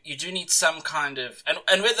beginning. You do need some kind of,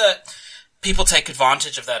 and whether people take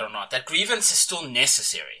advantage of that or not, that grievance is still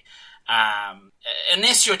necessary.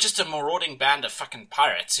 Unless you're just a marauding band of fucking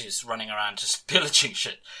pirates who's running around just pillaging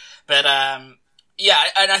shit. But, yeah,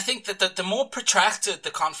 and I think that the more protracted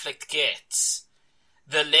the conflict gets,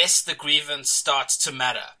 the less the grievance starts to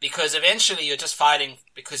matter. Because eventually you're just fighting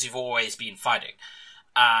because you've always been fighting.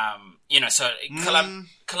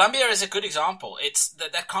 Colombia is a good example. It's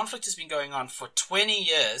that conflict has been going on for 20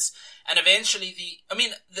 years, and eventually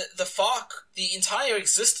the FARC, the entire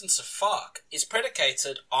existence of FARC is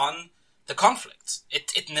predicated on the conflict.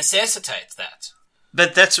 It necessitates that.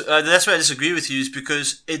 But that's where I disagree with you, is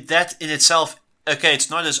because that in itself, okay, it's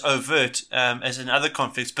not as overt as in other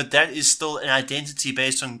conflicts, but that is still an identity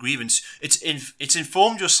based on grievance. It's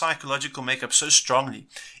informed your psychological makeup so strongly,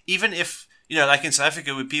 even if, like in South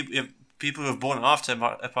Africa, where people who are born after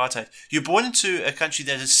apartheid, you're born into a country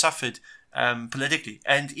that has suffered politically,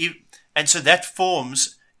 and so that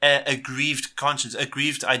forms a grieved conscience, a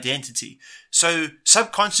grieved identity. So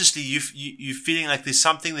subconsciously, you're feeling like there's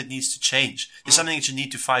something that needs to change. There's something that you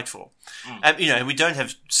need to fight for. And we don't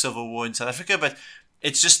have civil war in South Africa, but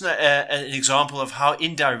it's just an example of how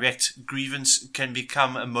indirect grievance can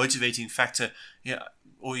become a motivating factor,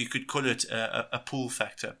 or you could call it a pull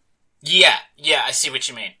factor. Yeah, I see what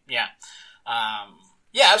you mean. Yeah,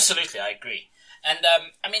 absolutely, I agree. And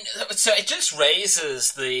so it just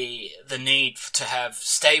raises the need to have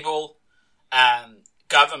stable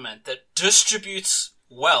government that distributes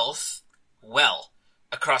wealth well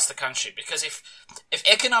across the country. Because if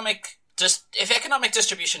economic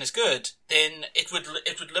distribution is good, then it would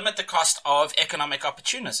limit the cost of economic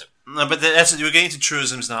opportunism. No, but we're getting to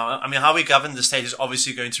truisms now. I mean, how we govern the state is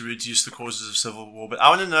obviously going to reduce the causes of civil war. But I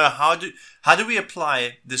want to know how do we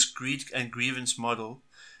apply this greed and grievance model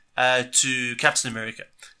to Captain America?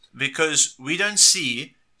 Because we don't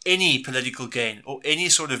see any political gain or any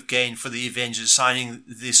sort of gain for the Avengers signing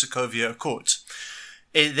the Sokovia Accords.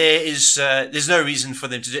 There's no reason for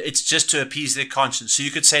them to do it. It's just to appease their conscience. So you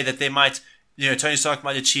could say that they might, Tony Stark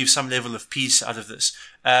might achieve some level of peace out of this.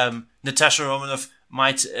 Natasha Romanoff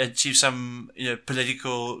might achieve some,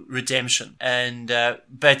 political redemption, and they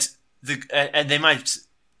might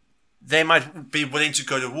be willing to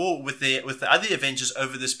go to war with the other Avengers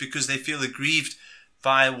over this because they feel aggrieved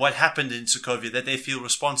by what happened in Sokovia, that they feel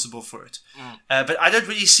responsible for it. But I don't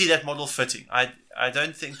really see that model fitting. I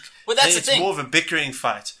don't think. Well, that's it's the thing. more of a bickering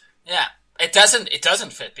fight. Yeah, it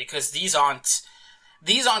doesn't fit because these aren't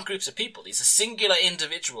groups of people. These are singular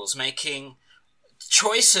individuals making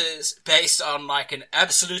choices based on like an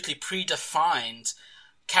absolutely predefined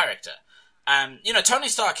character. Tony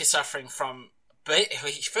Stark is suffering from.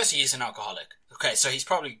 Firstly, he's an alcoholic. Okay, so he's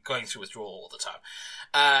probably going through withdrawal all the time.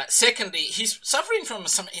 Secondly, he's suffering from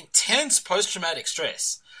some intense post-traumatic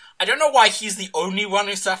stress. I don't know why he's the only one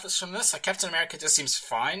who suffers from this. Like Captain America just seems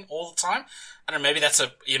fine all the time. I don't know, maybe that's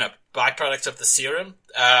a byproduct of the serum.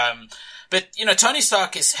 But Tony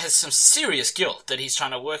Stark has some serious guilt that he's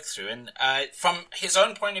trying to work through, and from his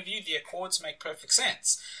own point of view, the Accords make perfect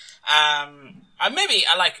sense.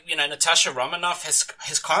 Natasha Romanoff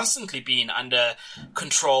has constantly been under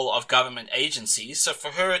control of government agencies, so for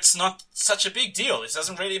her it's not such a big deal. It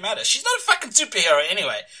doesn't really matter. She's not a fucking superhero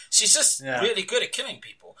anyway. She's just really good at killing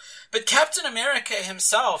people. But Captain America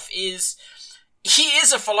himself is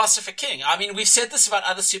a philosopher king. I mean, we've said this about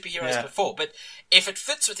other superheroes before, but if it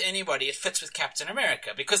fits with anybody, it fits with Captain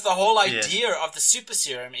America, because the whole idea of the super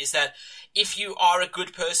serum is that if you are a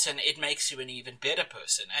good person, it makes you an even better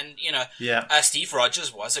person. And, Steve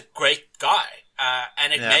Rogers was a great guy,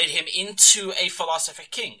 and it made him into a philosopher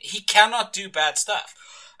king. He cannot do bad stuff.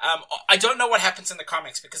 I don't know what happens in the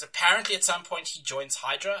comics, because apparently at some point he joins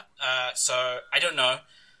Hydra, so I don't know.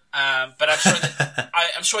 But I'm sure that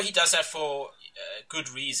I'm sure he does that for good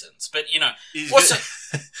reasons. But He's also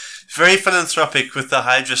very philanthropic with the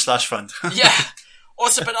Hydra slush fund. yeah.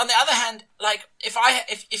 Also, but on the other hand, like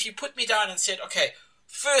if you put me down and said, okay,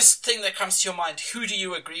 first thing that comes to your mind, who do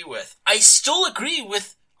you agree with? I still agree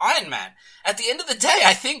with Iron Man. At the end of the day,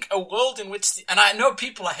 I think a world in which, and I know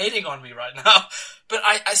people are hating on me right now, but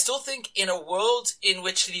I still think in a world in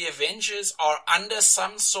which the Avengers are under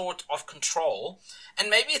some sort of control, and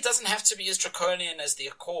maybe it doesn't have to be as draconian as the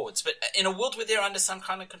Accords, but in a world where they're under some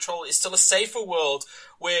kind of control is still a safer world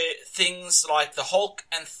where things like the Hulk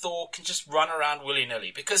and Thor can just run around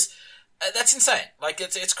willy-nilly, because that's insane. Like,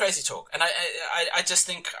 it's crazy talk. And I just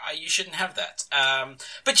think you shouldn't have that.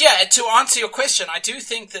 But yeah, to answer your question, I do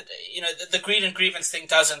think that, the greed and grievance thing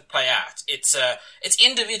doesn't play out. It's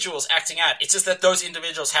individuals acting out. It's just that those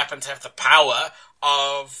individuals happen to have the power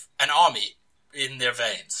of an army in their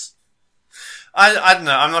veins. I don't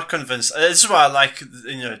know. I'm not convinced. This is why I like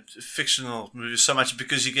fictional movies so much,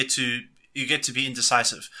 because you get to be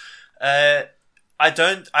indecisive. I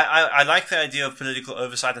like the idea of political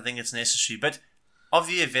oversight. I think it's necessary. But of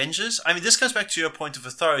the Avengers, I mean, this comes back to your point of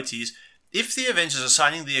authorities. If the Avengers are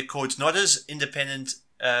signing the Accords not as independent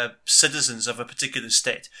citizens of a particular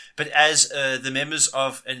state, but as the members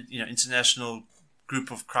of an international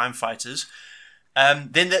group of crime fighters,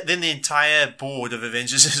 then the entire board of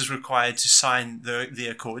Avengers is required to sign the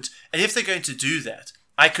Accords. And if they're going to do that,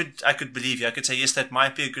 I could believe you. I could say, yes, that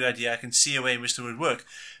might be a good idea. I can see a way in which it would work.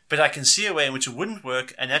 But I can see a way in which it wouldn't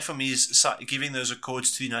work, and that for me is giving those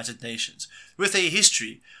Accords to the United Nations, with a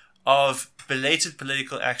history of belated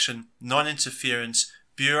political action, non-interference,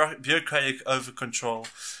 bureaucratic over-control.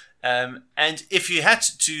 And if you had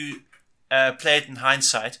to play it in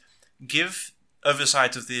hindsight, give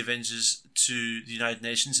oversight of the Avengers to the United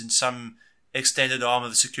Nations in some extended arm of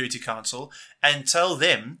the Security Council, and tell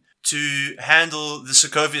them to handle the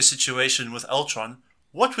Sokovia situation with Ultron,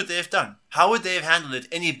 what would they have done? How would they have handled it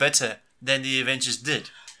any better than the Avengers did?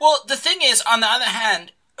 Well, the thing is, on the other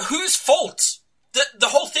hand, whose fault? The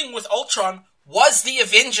whole thing with Ultron was the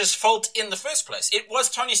Avengers' fault in the first place. It was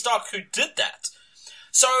Tony Stark who did that.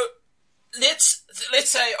 So let's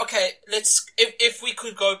say, okay, if we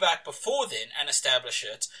could go back before then and establish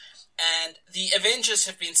it, and the Avengers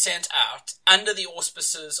have been sent out under the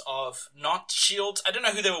auspices of not S.H.I.E.L.D. I don't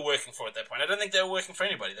know who they were working for at that point. I don't think they were working for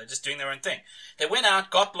anybody. They were just doing their own thing. They went out,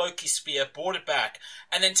 got Loki's spear, brought it back,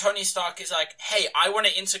 and then Tony Stark is like, hey, I want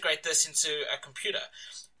to integrate this into a computer.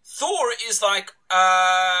 Thor is like,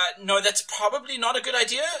 no, that's probably not a good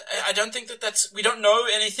idea. I don't think we don't know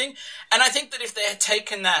anything. And I think that if they had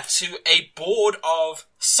taken that to a board of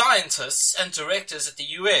scientists and directors at the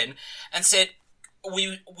UN and said,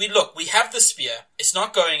 we have the spear, it's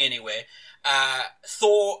not going anywhere.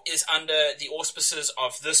 Thor is under the auspices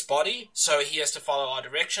of this body, so he has to follow our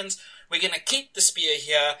directions. We're going to keep the spear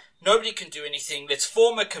here. Nobody can do anything. Let's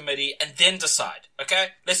form a committee and then decide. Okay?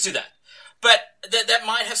 Let's do that. But that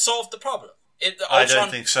might have solved the problem. I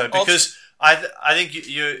don't think so, because I think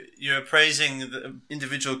you're praising the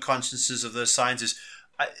individual consciences of those scientists.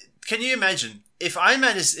 Can you imagine if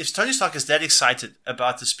Tony Stark is that excited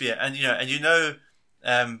about the spear, and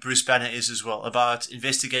Bruce Banner is as well, about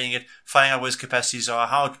investigating it, finding out what his capacities are,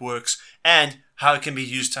 how it works, and how it can be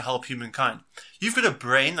used to help humankind. You've got a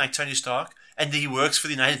brain like Tony Stark, and he works for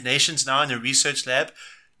the United Nations now in a research lab.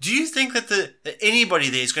 Do you think that anybody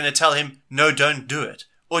there is going to tell him, no, don't do it?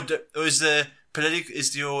 Or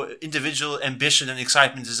is your individual ambition and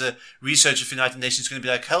excitement as a researcher for the United Nations going to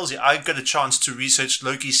be like, hell's yeah, I got a chance to research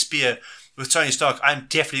Loki's spear with Tony Stark. I'm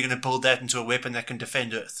definitely going to build that into a weapon that can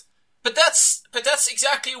defend Earth. But that's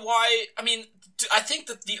exactly why. I mean, I think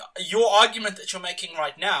that your argument that you're making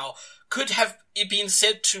right now could have been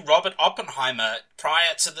said to Robert Oppenheimer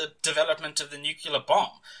prior to the development of the nuclear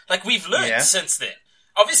bomb. Like, we've learned since then.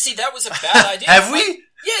 Obviously, that was a bad idea. Have we?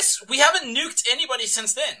 Yes, we haven't nuked anybody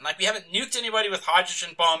since then. Like, we haven't nuked anybody with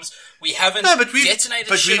hydrogen bombs. We haven't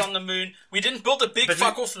detonated shit on the moon. We didn't build a big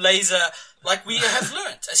fuck-off laser. Like, we have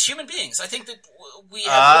learned as human beings. I think that we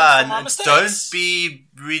have learned from our mistakes. Don't be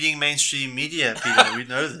reading mainstream media, Peter. We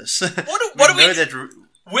know this.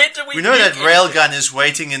 Where do we know that railgun is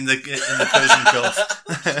waiting in the Persian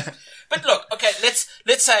Gulf. But look, okay,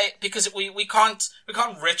 let's say, because we can't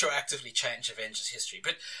retroactively change Avengers history,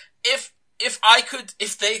 but if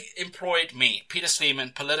they employed me, Peter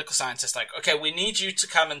Sleeman, political scientist, like, okay, we need you to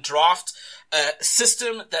come and draft a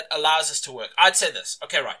system that allows us to work. I'd say this.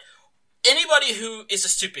 Okay, right. Anybody who is a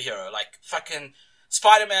superhero, like fucking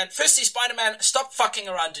Spider-Man. Firstly, Spider-Man, stop fucking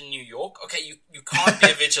around in New York. Okay, you can't be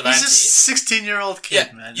a vigilante. He's a 16-year-old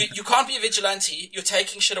kid, man. You can't be a vigilante. You're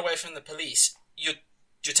taking shit away from the police.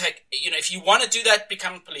 If you want to do that,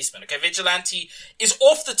 become a policeman. Okay, vigilante is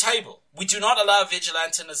off the table. We do not allow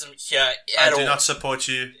vigilantism here at all. I do not support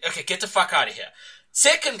you. Okay, get the fuck out of here.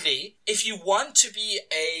 Secondly, if you want to be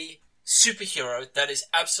a superhero, that is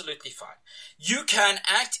absolutely fine. You can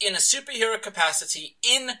act in a superhero capacity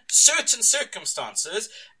in certain circumstances,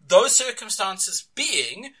 those circumstances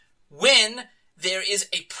being when there is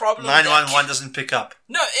a problem 911 doesn't pick up.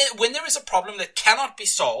 No, when there is a problem that cannot be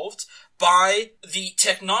solved by the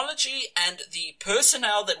technology and the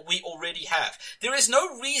personnel that we already have. There is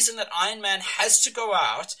no reason that Iron Man has to go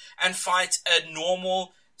out and fight a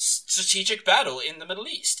normal strategic battle in the Middle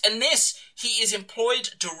East, unless he is employed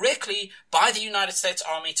directly by the United States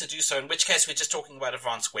Army to do so, in which case we're just talking about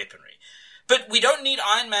advanced weaponry. But we don't need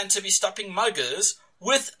Iron Man to be stopping muggers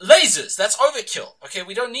with lasers. That's overkill. Okay,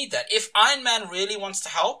 we don't need that. If Iron Man really wants to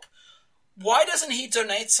help, why doesn't he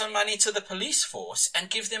donate some money to the police force and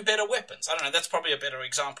give them better weapons? I don't know, that's probably a better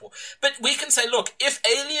example. But we can say, look, if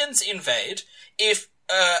aliens invade, if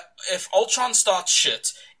Ultron starts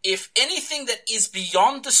shit, if anything that is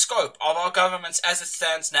beyond the scope of our governments as it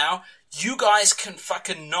stands now, you guys can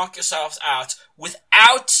fucking knock yourselves out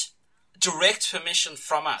without direct permission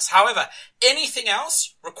from us. However, anything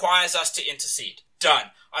else requires us to intercede. Done.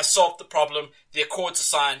 I solved the problem. The accords are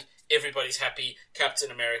signed. Everybody's happy. Captain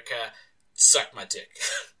America, suck my dick.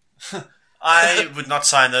 I would not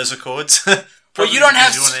sign those accords. Well, you don't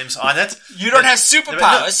have your name's on it. You don't have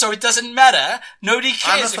superpowers, so it doesn't matter. Nobody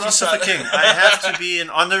cares. I'm a philosopher king. I have to be an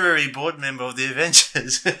honorary board member of the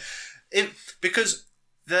Avengers because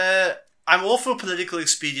I'm all for political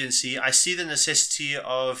expediency. I see the necessity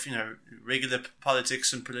of regular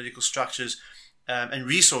politics and political structures and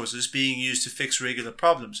resources being used to fix regular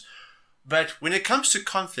problems. But when it comes to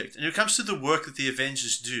conflict and it comes to the work that the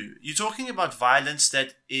Avengers do, you're talking about violence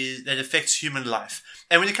that affects human life.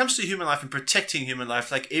 And when it comes to human life and protecting human life,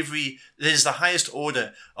 that is the highest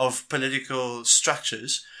order of political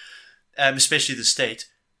structures, especially the state.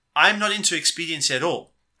 I'm not into expediency at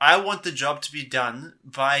all. I want the job to be done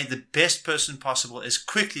by the best person possible, as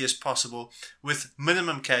quickly as possible, with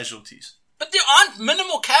minimum casualties. But there aren't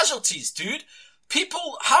minimal casualties, dude.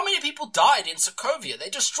 How many people died in Sokovia? They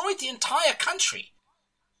destroyed the entire country.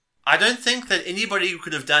 I don't think that anybody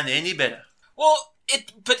could have done any better. Well,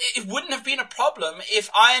 but it wouldn't have been a problem if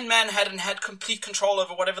Iron Man hadn't had complete control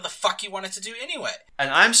over whatever the fuck he wanted to do anyway. And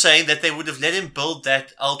I'm saying that they would have let him build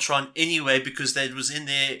that Ultron anyway because that was in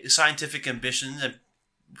their scientific ambition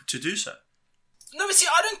to do so. No, but see,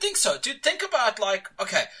 I don't think so. Dude, think about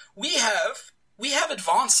we have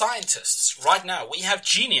advanced scientists right now. We have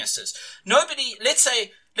geniuses. Let's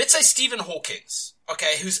say Stephen Hawking,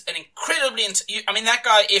 okay, who's an incredibly... that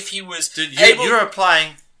guy, if he was able... You're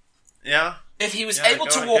applying... Yeah? If he was able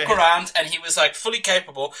to walk around and he was, fully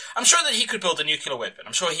capable, I'm sure that he could build a nuclear weapon.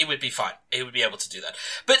 I'm sure he would be fine. He would be able to do that.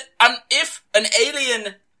 But if an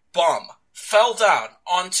alien bomb fell down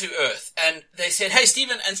onto Earth and they said, hey,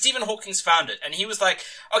 Stephen Hawking found it. And he was like,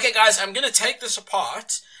 okay, guys, I'm going to take this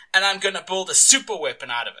apart and I'm going to build a super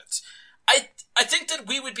weapon out of it. I think that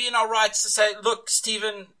we would be in our rights to say, look,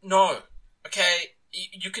 Stephen, no. Okay,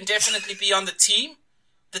 you can definitely be on the team,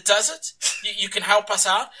 that does it. You can help us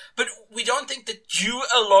out, but we don't think that you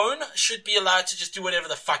alone should be allowed to just do whatever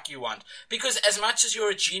the fuck you want. Because as much as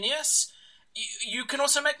you're a genius, you can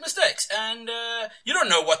also make mistakes, and you don't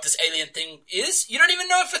know what this alien thing is. You don't even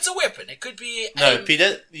know if it's a weapon. It could be.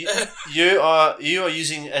 Peter, you are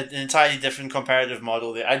using an entirely different comparative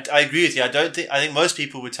model there. I agree with you. I think most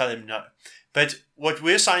people would tell him no, but what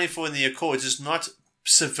we're signing for in the Accords is not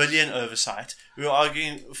civilian oversight. We're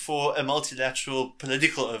arguing for a multilateral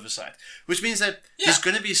political oversight, which means that there's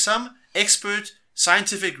going to be some expert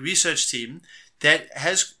scientific research team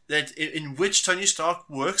in which Tony Stark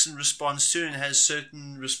works and responds to and has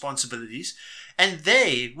certain responsibilities. And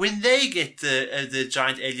when they get the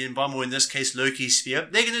giant alien bomb, or in this case Loki's spear,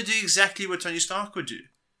 they're going to do exactly what Tony Stark would do.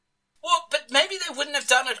 Well, but maybe they wouldn't have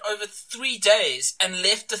done it over 3 days and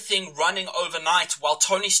left the thing running overnight while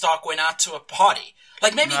Tony Stark went out to a party.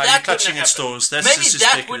 Like, maybe that wouldn't have happened. Stores. Maybe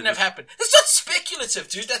that wouldn't have happened. That's not speculative,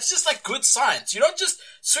 dude. That's just like good science. You don't just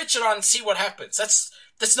switch it on and see what happens. That's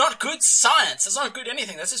not good science. That's not good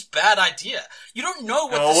anything. That's just bad idea. You don't know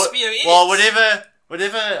what the spear is. Well,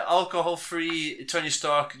 whatever alcohol-free Tony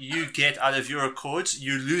Stark you get out of your Accords,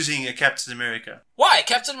 you're losing a Captain America. Why?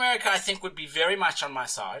 Captain America, I think, would be very much on my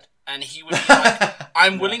side. And he would be like,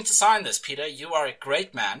 I'm willing to sign this, Peter. You are a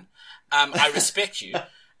great man. I respect you.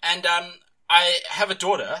 And I have a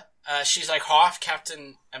daughter. She's like half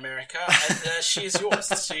Captain America, and she is yours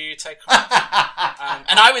to take home.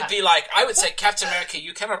 And I would say, Captain America,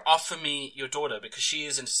 you cannot offer me your daughter because she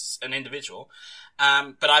is an individual.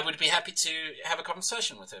 But I would be happy to have a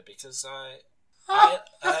conversation with her because I am.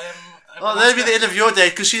 Well, that'd be the end of your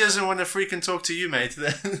date because she doesn't want to freaking talk to you, mate.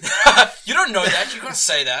 You don't know that. You can't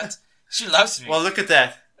say that. She loves me. Well, look at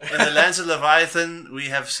that. In the lands of Leviathan, we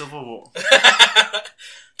have civil war.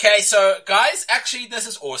 Okay, so guys, actually this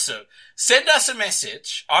is awesome. Send us a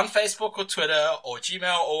message on Facebook or Twitter or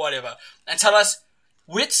Gmail or whatever and tell us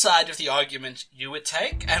which side of the argument you would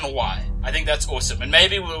take and why. I think that's awesome. And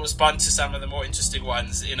maybe we'll respond to some of the more interesting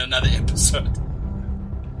ones in another episode.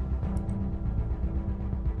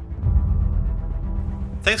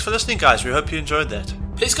 Thanks for listening, guys. We hope you enjoyed that.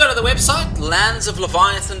 Please go to the website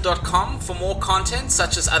landsofleviathan.com for more content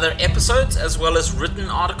such as other episodes as well as written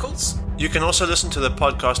articles. You can also listen to the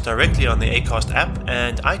podcast directly on the Acast app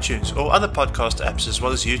and iTunes or other podcast apps as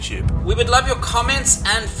well as YouTube. We would love your comments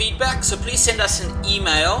and feedback, so please send us an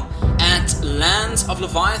email at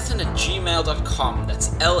landsofleviathan@gmail.com. That's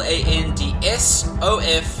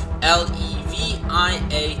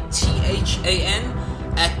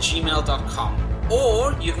landsofleviathan@gmail.com.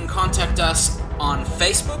 Or you can contact us on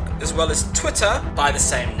Facebook as well as Twitter by the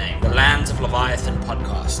same name, the Lands of Leviathan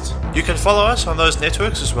Podcast. You can follow us on those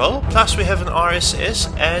networks as well. Plus we have an RSS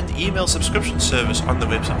and email subscription service on the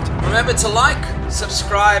website. Remember to like,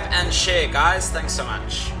 subscribe and share, guys. Thanks so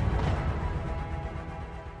much.